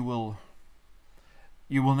Manitoba, you will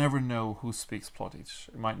never know who speaks Plautdietsch.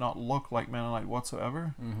 It might not look like Mennonite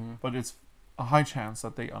whatsoever, but it's a high chance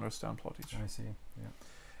that they understand Plautdietsch. I see.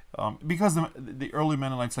 Yeah. Because the early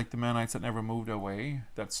Mennonites, like the Mennonites that never moved away,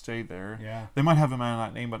 that stayed there, they might have a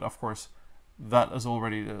Mennonite name, but of course, that is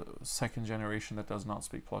already the second generation that does not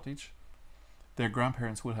speak Plautdietsch. Their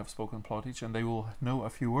grandparents would have spoken Plautdietsch, and they will know a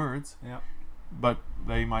few words. Yeah. But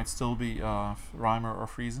they might still be Reimer or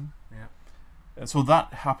Friesen. Yeah. And so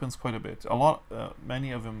that happens quite a bit.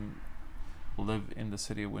 Many of them live in the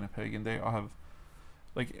city of Winnipeg, and they have,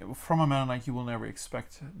 from a Mennonite, you will never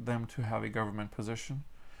expect them to have a government position,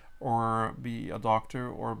 or be a doctor,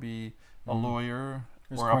 or be a lawyer,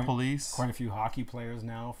 or a police. Quite a few hockey players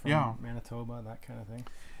now from Manitoba, that kind of thing.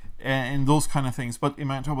 And those kind of things. But in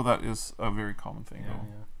Manitoba, that is a very common thing. Yeah.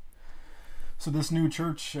 So this new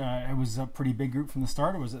church, it was a pretty big group from the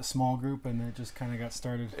start, or was it a small group and it just kind of got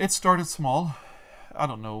started? It started small. I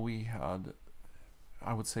don't know. We had,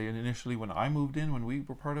 I would say initially when I moved in, when we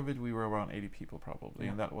were part of it, we were around 80 people probably.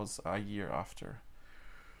 Yeah. And that was a year after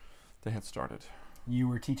they had started. You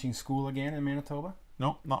were teaching school again in Manitoba?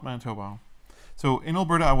 No, not Manitoba. So in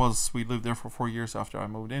Alberta, we lived there for 4 years after I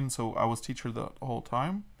moved in. So I was teacher the whole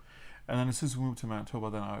time. And then as soon as we moved to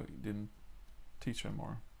Manitoba, then I didn't teach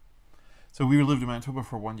anymore. So we lived in Manitoba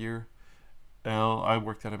for 1 year. I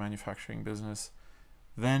worked at a manufacturing business.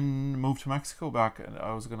 Then moved to Mexico back, and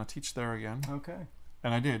I was going to teach there again. Okay.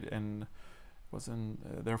 And I did, and was in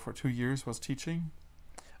there for 2 years, was teaching,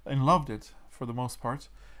 and loved it for the most part,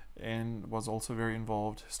 and was also very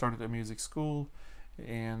involved. Started a music school,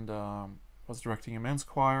 and was directing a men's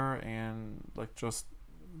choir, and like just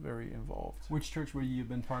very involved. Which church were you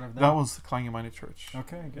been part of? That was the Gloowen Mennonite Church.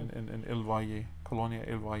 Okay, good. In El Valle, Colonia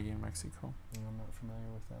El Valle in Mexico. I'm not familiar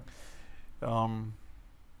with that.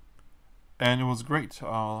 And it was great.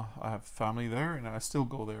 I have family there, and I still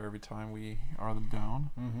go there every time we are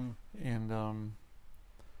down. Mm-hmm. And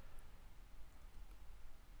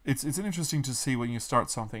it's interesting to see when you start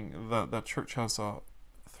something that church has a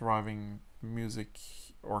thriving music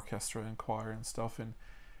orchestra and choir and stuff, and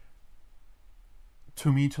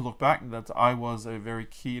to me, to look back, that I was a very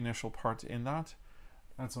key initial part in that.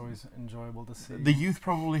 That's always enjoyable to see. The youth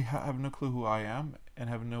probably have no clue who I am and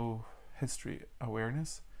have no history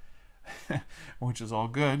awareness, which is all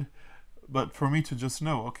good. But for me to just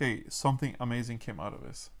know, okay, something amazing came out of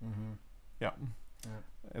this. Mm-hmm. Yeah.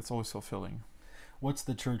 It's always fulfilling. What's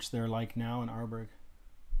the church there like now in Arbourg?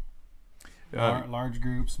 Large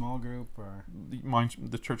group, small group, or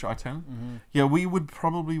the church I attend? Mm-hmm. Yeah, we would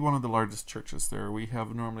probably one of the largest churches there. We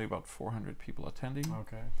have normally about 400 people attending.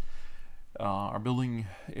 Okay. Our building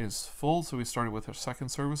is full, so we started with our second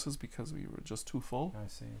services because we were just too full. I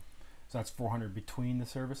see. So that's 400 between the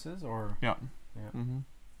services, or yeah. Mm-hmm.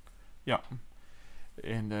 Yeah.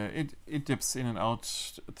 And it dips in and out,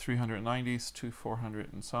 390s to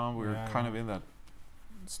 400 and some. We're kind of in that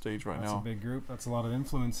stage right now. That's a big group. That's a lot of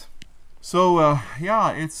influence. So,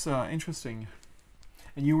 it's interesting.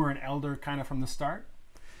 And you were an elder kind of from the start?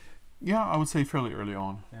 Yeah, I would say fairly early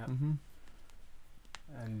on. Yeah. Mm-hmm.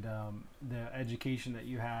 And the education that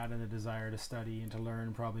you had and the desire to study and to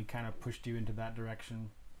learn probably kind of pushed you into that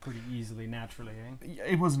direction pretty easily, naturally, eh?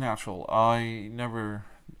 It was natural. I never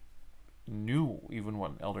knew even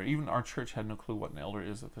what an elder, even our church had no clue what an elder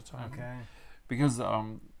is at the time. Okay. Because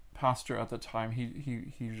pastor at the time,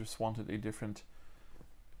 he just wanted a different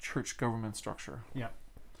church government structure. Yeah.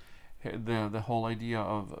 The whole idea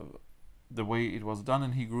of the way it was done,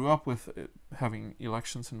 and he grew up with having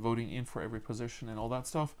elections and voting in for every position and all that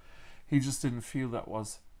stuff. He just didn't feel that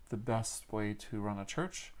was the best way to run a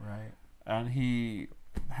church. Right. And he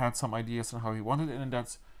had some ideas on how he wanted it, and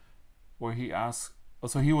that's where he asked.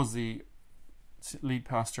 So he was the lead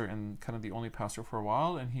pastor and kind of the only pastor for a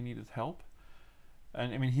while, and he needed help.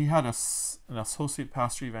 And I mean, he had an associate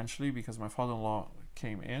pastor eventually because my father-in-law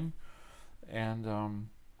came in, and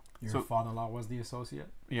your father-in-law was the associate?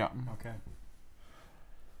 Yeah. Okay.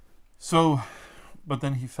 So, but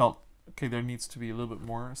then he felt, okay, there needs to be a little bit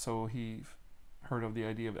more, so he heard of the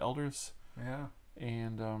idea of elders. Yeah.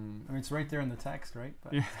 And I mean, it's right there in the text, right?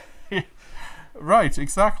 But yeah. Right,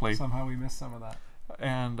 exactly. Somehow we missed some of that.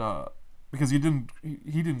 And because he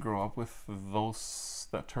didn't grow up with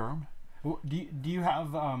that term. Well, do you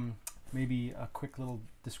have maybe a quick little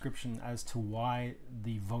description as to why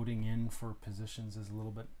the voting in for positions is a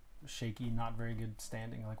little bit shaky, not very good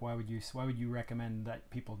standing? Like, why would you recommend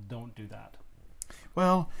that people don't do that?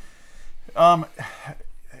 Well,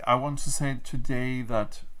 I want to say today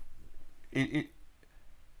that it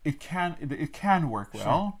can work well,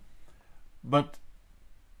 sure. But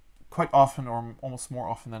quite often, or almost more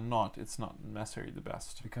often than not, it's not necessarily the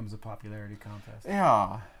best. It becomes a popularity contest.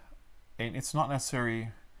 Yeah, and it's not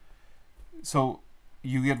necessary. So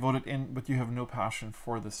you get voted in, but you have no passion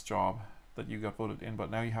for this job that you got voted in, but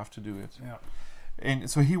now you have to do it. Yeah. And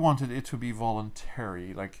so he wanted it to be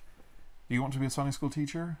voluntary. Like, do you want to be a Sunday school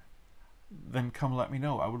teacher? Then come let me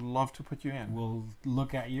know. I would love to put you in. We'll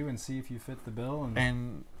look at you and see if you fit the bill.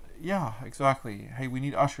 And yeah, exactly. Hey, we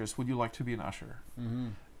need ushers. Would you like to be an usher? Mm-hmm.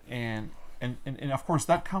 And of course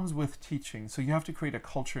that comes with teaching. So you have to create a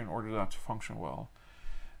culture in order for that to function well.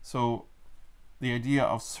 So the idea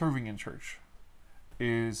of serving in church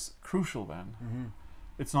is crucial then. Mm-hmm.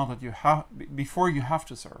 It's not that you have, before you have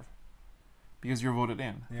to serve because you're voted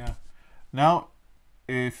in. Yeah. Now,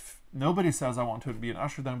 if nobody says I want to be an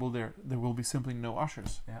usher, then there will be simply no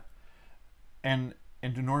ushers. Yeah. And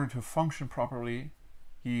in order to function properly,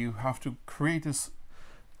 You have to create this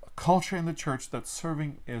culture in the church that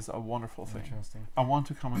serving is a wonderful thing. Interesting. I want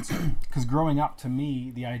to come and serve. Because growing up, to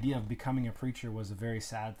me, the idea of becoming a preacher was a very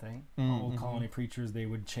sad thing. Old colony preachers, they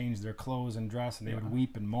would change their clothes and dress, and they would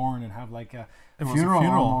weep and mourn and have like a funeral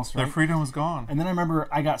almost, right? Their freedom was gone. And then I remember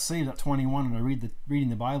I got saved at 21, and I reading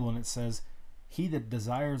the Bible, and it says, "He that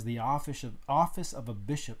desires the office of a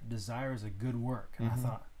bishop desires a good work." And I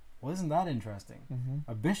thought, well, isn't that interesting?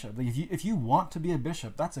 A bishop, like if you want to be a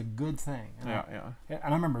bishop, that's a good thing. And And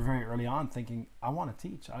I remember very early on thinking, I want to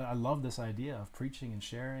teach. I love this idea of preaching and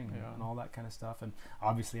sharing and all that kind of stuff. And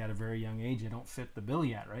obviously, at a very young age, you don't fit the bill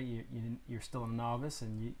yet, right? You're still a novice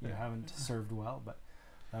and you haven't served well. But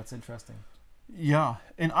that's interesting. Yeah,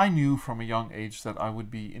 and I knew from a young age that I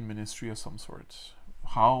would be in ministry of some sort.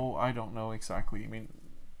 How, I don't know exactly. I mean,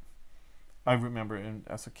 I remember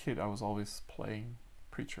as a kid, I was always playing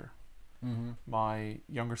preacher. My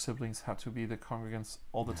younger siblings had to be the congregants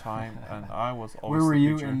all the time, and I was always. Where were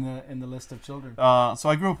you preacher. in the list of children? So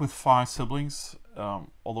I grew up with 5 siblings,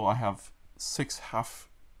 although I have 6 half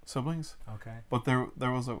siblings. Okay. But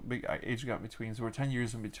there was a big age gap between. So we're 10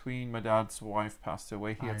 years in between. My dad's wife passed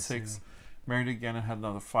away. He had 6, married again, and had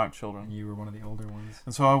another 5 children. And you were one of the older ones.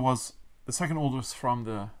 And so I was the second oldest from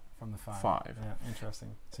the 5. Yeah,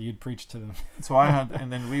 interesting. So you'd preach to them. So I had,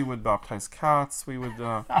 and then we would baptize cats. We would,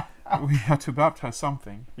 we had to baptize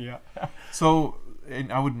something. Yeah. So,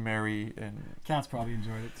 and I would marry, and cats probably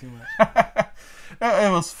enjoyed it too much.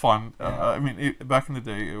 It was fun. Yeah. I mean, back in the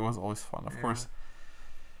day, it was always fun, of course.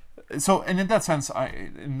 So, and in that sense,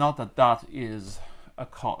 not that is a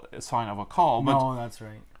sign of a call, but no, that's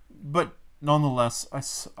right. But nonetheless,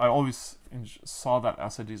 I always saw that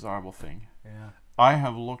as a desirable thing. Yeah. I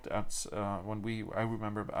have looked at I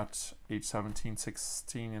remember at age 17,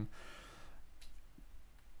 16, and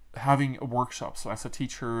having workshops. So as a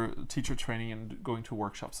teacher training and going to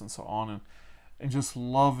workshops and so on, and just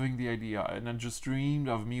loving the idea, and then just dreamed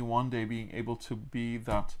of me one day being able to be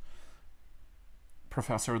that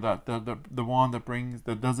professor, that the one that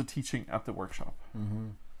does the teaching at the workshop.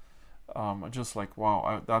 Just like,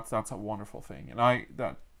 wow, that's a wonderful thing, and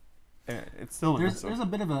it's still there's a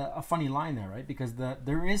bit of a funny line there, right? Because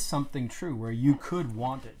there is something true where you could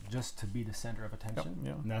want it just to be the center of attention,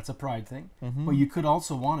 and that's a pride thing. But you could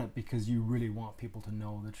also want it because you really want people to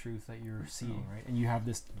know the truth that you're seeing, right? And you have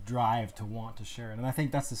this drive to want to share it. And I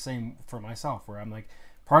think that's the same for myself, where I'm like,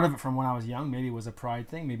 part of it from when I was young maybe was a pride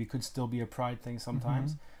thing, maybe could still be a pride thing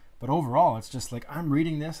sometimes. But overall, it's just like, I'm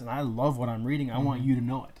reading this and I love what I'm reading. I want you to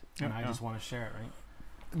know it, and I just want to share it,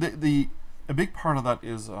 right? A big part of that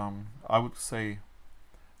is, I would say,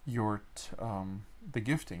 the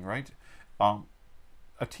gifting, right?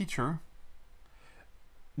 A teacher,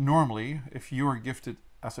 normally, if you are gifted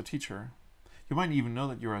as a teacher, you might even know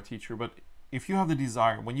that you're a teacher, but if you have the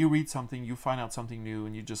desire, when you read something, you find out something new,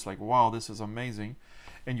 and you're just like, wow, this is amazing,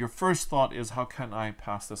 and your first thought is, how can I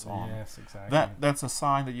pass this on? Yes, exactly. That's a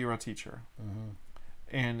sign that you're a teacher.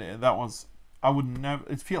 And that was, I would never,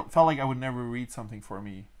 felt like I would never read something for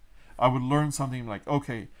me. I would learn something like,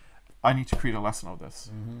 okay, I need to create a lesson of this.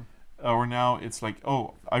 Or now it's like,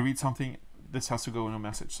 oh, I read something, this has to go in a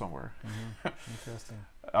message somewhere. Interesting.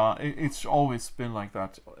 It's always been like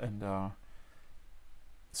that. And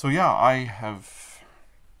so, yeah, I have,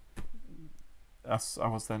 as I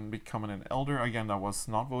was then becoming an elder, again, I was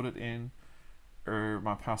not voted in.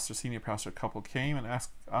 My senior pastor couple came and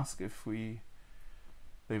asked if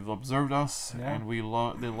they've observed us, and they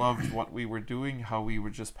loved what we were doing, how we were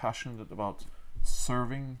just passionate about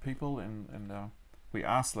serving people, and we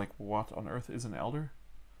asked, like, what on earth is an elder?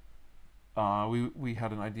 We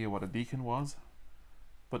had an idea what a deacon was,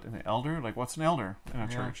 but an elder, like, what's an elder in a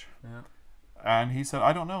church? And he said,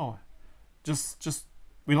 I don't know. Just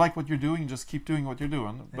we like what you're doing, just keep doing what you're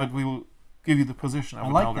doing, but we will give you the position of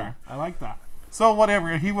an elder. I like that. So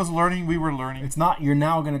whatever, he was learning, we were learning. It's not, you're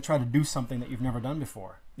now going to try to do something that you've never done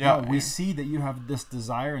before. Yeah, we see that you have this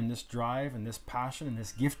desire and this drive and this passion and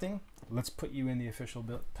this gifting. Let's put you in the official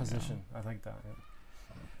position. I like that. Yeah.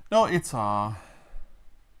 No,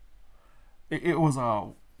 it was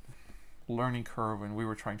a learning curve, and we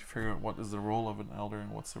were trying to figure out what is the role of an elder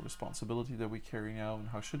and what's the responsibility that we carry now, and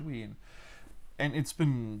how should we, and it's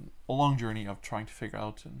been a long journey of trying to figure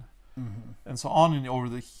out, and so on, and over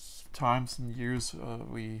the times and years,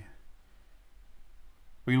 we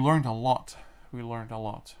learned a lot.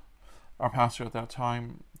 Our pastor at that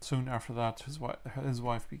time, soon after that, his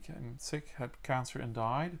wife became sick, had cancer, and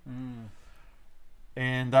died.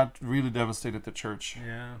 And that really devastated the church.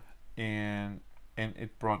 Yeah. And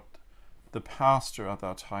it brought the pastor at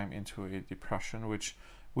that time into a depression, which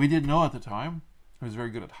we didn't know at the time. He was very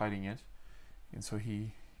good at hiding it. And so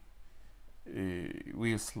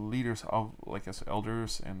we as leaders of, like as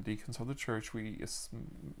elders and deacons of the church, we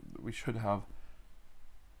should have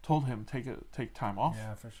told him take time off.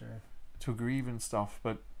 Yeah, for sure. To grieve and stuff,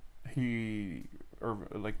 but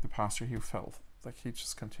like the pastor, he felt like he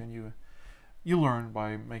just continue. You learn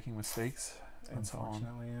by making mistakes and so on.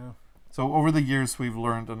 Unfortunately, yeah. So over the years, we've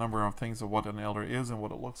learned a number of things of what an elder is and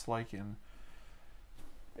what it looks like. And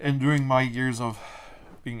during my years of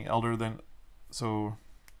being elder, then, so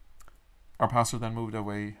our pastor then moved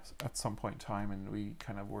away at some point in time, and we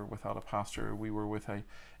kind of were without a pastor. We were with a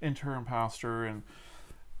interim pastor, and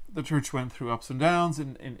the church went through ups and downs.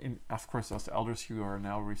 And of course, as elders, you are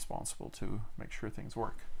now responsible to make sure things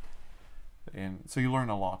work. And so you learn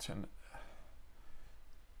a lot. And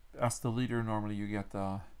as the leader, normally you get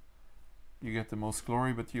the most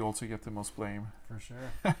glory, but you also get the most blame. For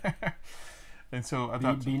sure. And so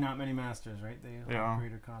be not many masters, right? They have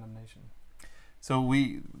greater condemnation. So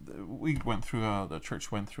we went through the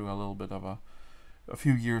church went through a little bit of a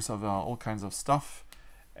few years of all kinds of stuff,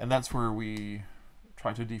 and that's where we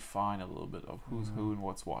try to define a little bit of who's who and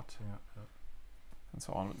what's what, and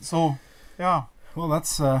so on. So yeah. Well,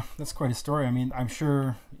 that's quite a story. I mean, I'm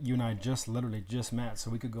sure you and I literally just met,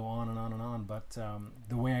 so we could go on and on and on. But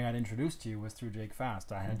the way I got introduced to you was through Jake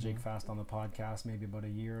Fast. I had Jake Fast on the podcast maybe about a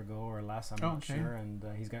year ago or less. I'm not sure. And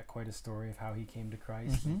he's got quite a story of how he came to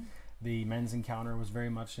Christ. The men's encounter was very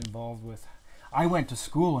much involved with. I went to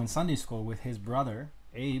school in Sunday school with his brother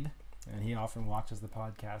Abe, and he often watches the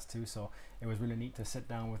podcast too. So it was really neat to sit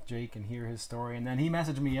down with Jake and hear his story. And then he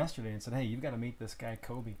messaged me yesterday and said, "Hey, you've got to meet this guy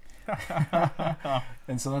Koby."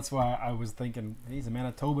 And so that's why I was thinking he's a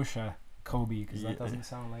Manitoba Koby, because that doesn't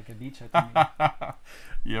sound like a beach to me.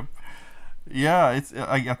 Yep. Yeah,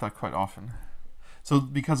 I get that quite often. So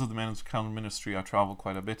because of the men's encounter ministry, I travel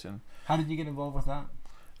quite a bit. And how did you get involved with that?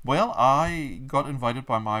 Well, I got invited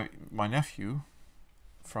by my nephew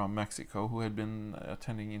from Mexico, who had been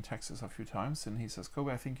attending in Texas a few times, and he says,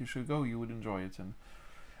 "Koby, I think you should go. You would enjoy it." And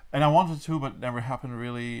I wanted to, but it never happened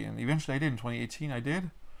really. And eventually I did. In 2018 I did.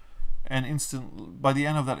 And by the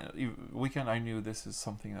end of that weekend, I knew this is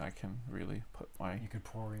something that I can really you could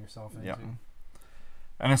pour yourself into. Yeah.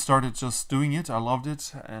 And I started just doing it. I loved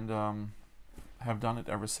it, and have done it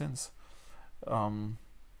ever since.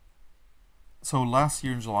 So last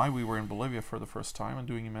year in July, we were in Bolivia for the first time and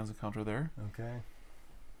doing a men's encounter there. Okay.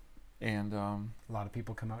 And a lot of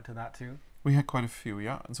people come out to that too. We had quite a few,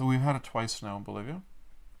 yeah. And so we've had it twice now in Bolivia,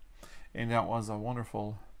 and that was a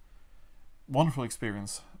wonderful, wonderful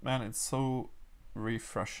experience. Man, it's so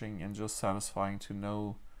refreshing and just satisfying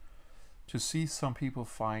to see some people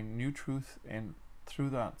find new truth, and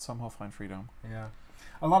through that somehow find freedom. Yeah,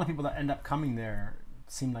 a lot of people that end up coming there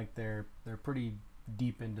seem like they're pretty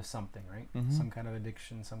deep into something, right? Some kind of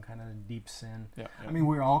addiction, some kind of deep sin. Yeah. I mean,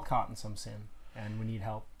 we're all caught in some sin, and we need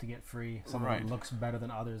help to get free. Some of it looks better than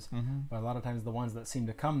others, but a lot of times the ones that seem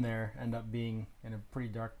to come there end up being in a pretty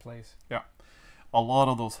dark place. Yeah, a lot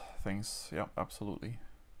of those things. Yeah, absolutely.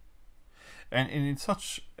 And in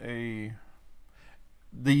such the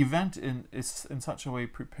event is in such a way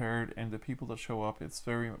prepared, and the people that show up, it's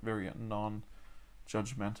very, very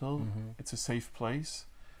non-judgmental. It's a safe place,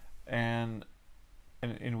 and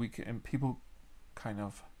people kind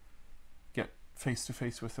of get face to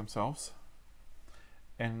face with themselves,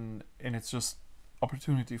 and it's just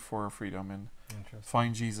opportunity for freedom and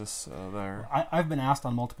find Jesus there. I've been asked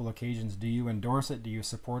on multiple occasions, do you endorse it? Do you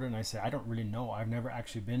support it? And I say, I don't really know. I've never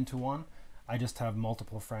actually been to one. I just have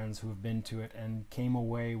multiple friends who have been to it and came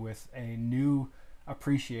away with a new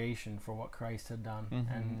appreciation for what Christ had done,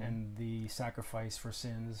 and the sacrifice for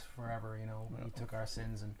sins forever. He took our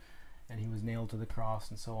sins and he was nailed to the cross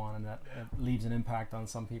and so on, and that leaves an impact on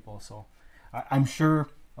some people. So I'm sure,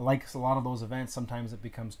 like a lot of those events, sometimes it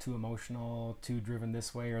becomes too emotional, too driven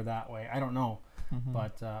this way or that way. I don't know.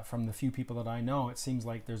 But from the few people that I know, it seems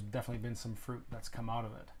like there's definitely been some fruit that's come out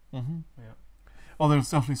of it. Yeah. Well,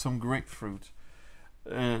 there's definitely some great fruit.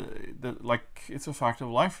 It's a fact of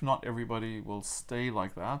life. Not everybody will stay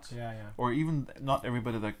like that. Yeah. Or even not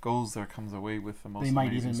everybody that goes there comes away with the most amazing story.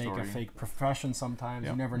 They might even make a fake profession sometimes.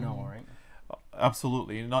 You never know, right?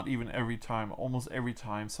 Absolutely. Not even every time. Almost every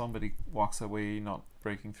time somebody walks away not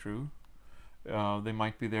breaking through. They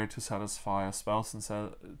might be there to satisfy a spouse and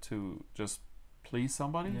to just please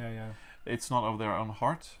somebody. Yeah. It's not of their own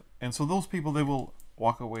heart. And so those people, they will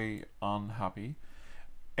walk away unhappy.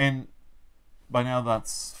 And by now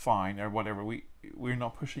that's fine or whatever. We're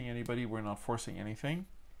not pushing anybody. We're not forcing anything.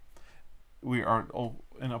 We are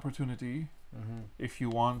an opportunity If you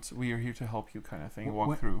want, we are here to help you, kind of thing.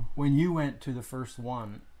 Walk through. When you went to the first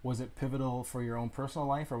one, was it pivotal for your own personal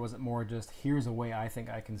life, or was it more just, here's a way I think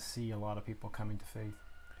I can see a lot of people coming to faith?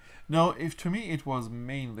 No, to me it was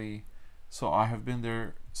mainly, so I have been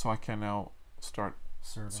there, so I can now start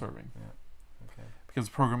serving. Yeah. Okay. Because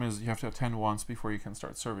the program is you have to attend once before you can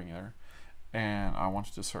start serving there, and I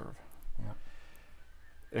wanted to serve. Yeah.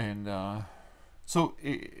 And so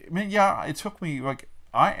it took me, like,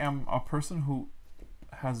 I am a person who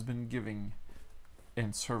has been giving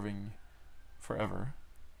and serving forever,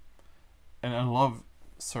 and I love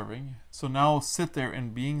serving. So now sit there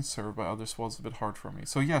and being served by others was a bit hard for me.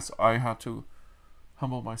 So yes, I had to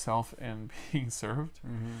humble myself and being served.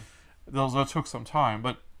 That took some time,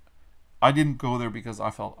 but I didn't go there because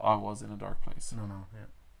I felt I was in a dark place. No,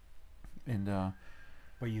 yeah. And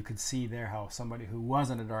but you could see there how somebody who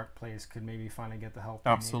was in a dark place could maybe finally get the help.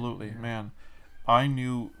 Absolutely, yeah. Man. I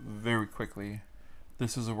knew very quickly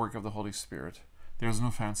this is a work of the Holy Spirit. There's no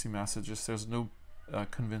fancy messages. There's no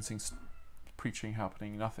convincing preaching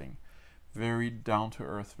happening. Nothing. Very down to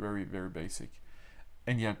earth. Very, very basic.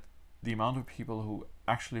 And yet, the amount of people who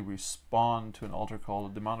actually respond to an altar call,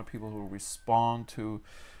 the amount of people who respond to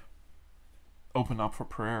open up for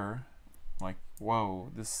prayer, like,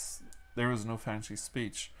 whoa, there is no fancy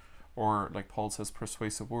speech, or like Paul says,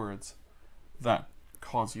 persuasive words that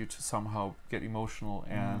cause you to somehow get emotional.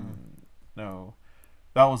 And no,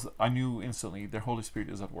 I knew instantly the Holy Spirit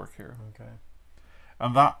is at work here. Okay.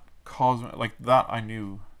 And that caused me, like that, I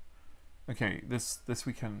knew, okay, this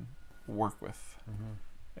we can work with.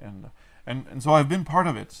 And so I've been part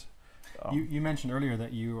of it. You mentioned earlier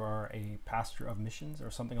that you are a pastor of missions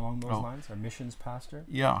or something along those lines, or missions pastor.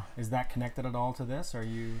 Yeah. Is that connected at all to this? Are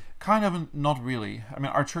you kind of? Not really. I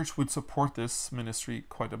mean, our church would support this ministry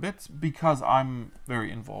quite a bit because I'm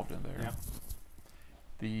very involved in there.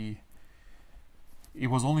 Yeah. It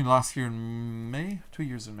was only last year in May, 2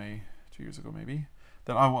 years ago maybe,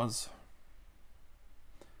 that I was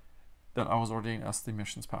ordained as the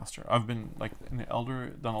missions pastor. I've been like an elder,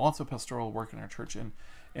 done lots of pastoral work in our church, and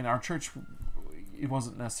in our church it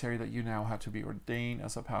wasn't necessary that you now had to be ordained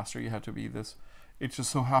as a pastor. You had to be this. It just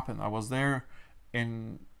so happened I was there,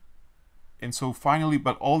 and so finally,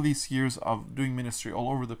 but all these years of doing ministry all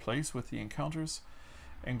over the place with the encounters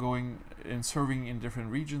and going and serving in different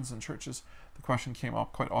regions and churches, the question came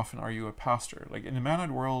up quite often, are you a pastor? Like in the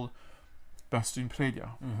Mennonite world, best in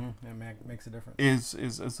predia. It makes a difference.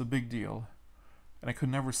 Is a big deal. And I could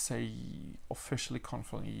never say officially,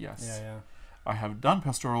 confidently, yes. Yeah. I have done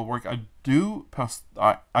pastoral work. I do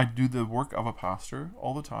the work of a pastor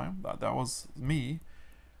all the time. That was me,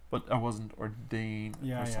 but I wasn't ordained.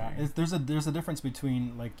 Yeah. There's a difference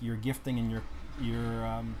between like your gifting and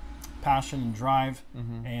your passion and drive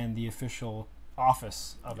and the official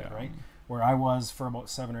office of it, right? Where I was for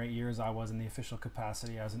about 7 or 8 years, I was in the official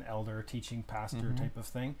capacity as an elder, teaching pastor type of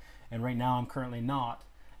thing. And right now I'm currently not.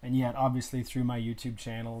 And yet, obviously, through my YouTube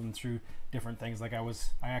channel and through different things, like I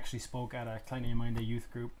actually spoke at a Kleine Gemeinde youth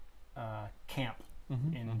group camp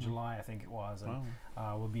in July, I think it was. And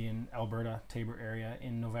we'll be in Alberta, Tabor area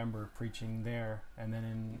in November preaching there, and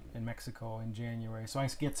then in Mexico in January. So I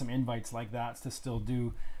get some invites like that to still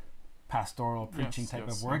do pastoral preaching type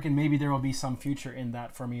of work, and maybe there will be some future in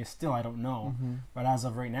that for me. Still, I don't know. But as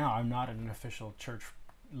of right now, I'm not in an official church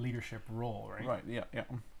leadership role, right? Right. Yeah.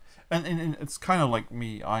 And it's kind of like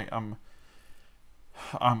me. I'm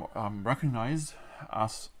recognized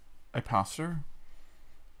as a pastor,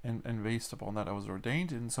 and based upon that, I was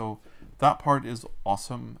ordained, and so that part is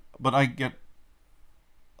awesome. But I get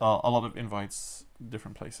a lot of invites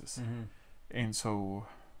different places, and so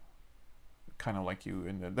kind of like you,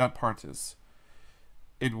 and that part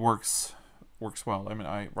it works well. I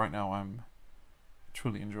mean, right now I'm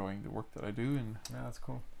truly enjoying the work that I do, and that's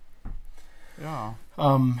cool. Yeah.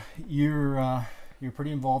 You're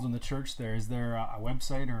pretty involved in the church there. Is there a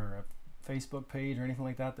website or a Facebook page or anything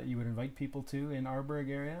like that you would invite people to in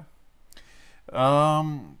Arbourg area?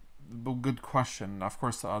 Good question. Of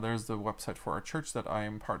course, there's the website for our church that I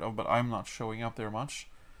am part of, but I'm not showing up there much.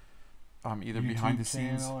 Either YouTube behind the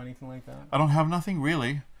scenes, or anything like that. I don't have nothing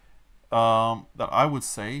really that I would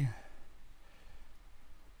say.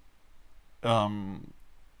 I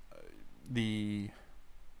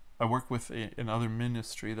work with another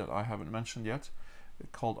ministry that I haven't mentioned yet,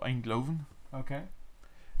 called Gloowen. Okay.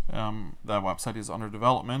 That website is under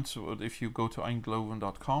development. If you go to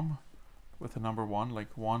gloowen.com with the number 1,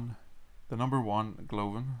 like the number 1,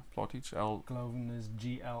 Gloowen, Plautdietsch, Gloowen is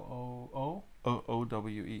Gloowen.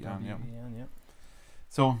 Owen. Yeah. Yeah.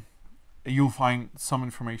 So you'll find some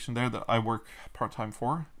information there that I work part-time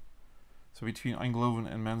for. So between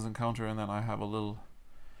Gloowen and Men's Encounter, and then I have a little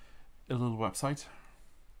website.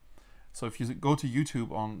 So if you go to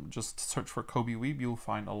YouTube, just search for Koby Wiebe, you'll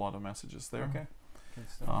find a lot of messages there. Okay. Good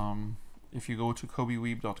stuff. If you go to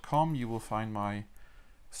kobywiebe.com, you will find my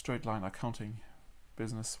straight line accounting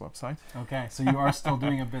business website. Okay, so you are still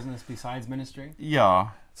doing a business besides ministry?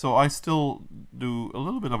 Yeah, so I still do a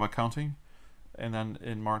little bit of accounting, and then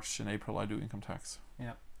in March and April I do income tax.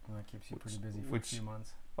 Yeah, well, that keeps you pretty busy for a few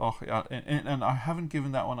months. Oh yeah, and I haven't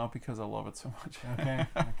given that one up because I love it so much. Okay,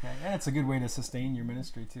 and it's a good way to sustain your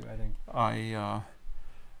ministry too, I think.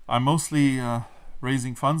 I'm mostly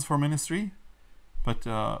raising funds for ministry, but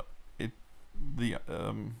the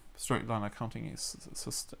straight line accounting is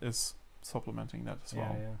supplementing that as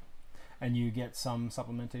well. Yeah. And you get some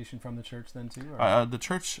supplementation from the church then too? The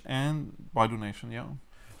church and by donation, yeah.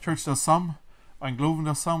 Church does some, and Gloowen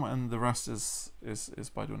does some, and the rest is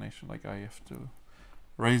by donation. Like I have to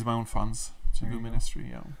raise my own funds to do ministry,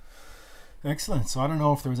 yeah. Excellent. So I don't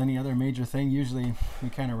know if there was any other major thing. Usually we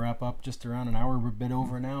kind of wrap up just around an hour. We're a bit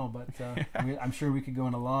over now, but I'm sure we could go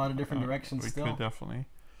in a lot of different directions still. We could definitely.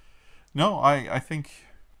 No, I think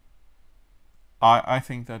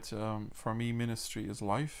that for me ministry is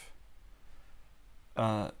life.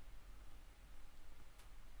 And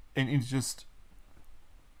it's just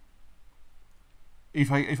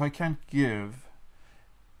if I can't give,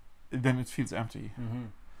 then it feels empty.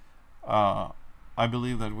 Mm-hmm. I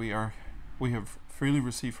believe that we have freely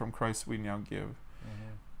received from Christ, we now give.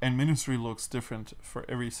 Mm-hmm. And ministry looks different for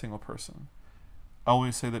every single person. I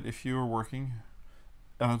always say that if you're working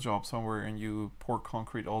at a job somewhere and you pour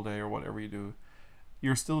concrete all day or whatever you do,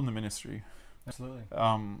 you're still in the ministry. Absolutely.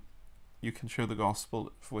 You can share the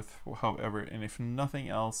gospel with however, and if nothing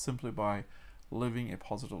else, simply by living a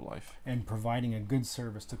positive life and providing a good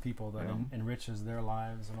service to people that enriches their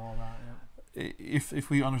lives and all that. Yeah. If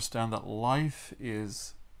we understand that life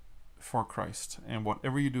is for Christ, and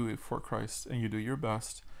whatever you do is for Christ, and you do your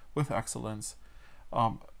best with excellence,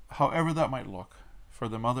 however that might look, for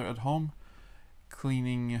the mother at home,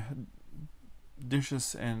 cleaning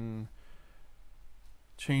dishes and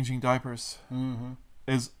changing diapers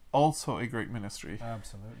is also a great ministry.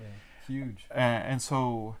 Absolutely. Huge. And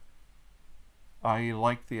so I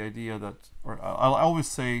like the idea that, or I'll always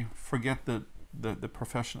say, forget the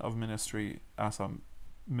profession of ministry as a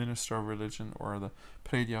minister of religion or the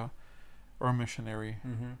predia or a missionary.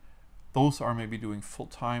 Mm-hmm. Those are maybe doing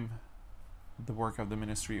full-time the work of the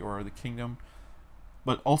ministry or the kingdom,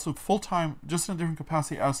 but also full-time, just in a different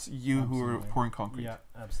capacity as you. Absolutely. Who are pouring concrete. Yeah,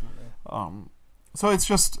 absolutely. So it's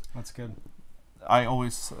just, that's good. I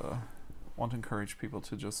always want to encourage people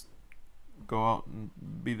to just go out and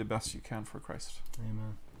be the best you can for Christ.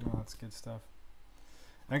 Amen. Oh, that's good stuff.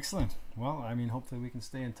 Excellent. Well, I mean, hopefully we can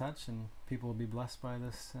stay in touch and people will be blessed by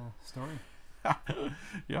this story.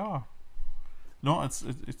 Yeah. No,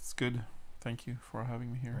 it's good. Thank you for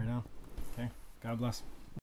having me here. Right on. Okay. God bless.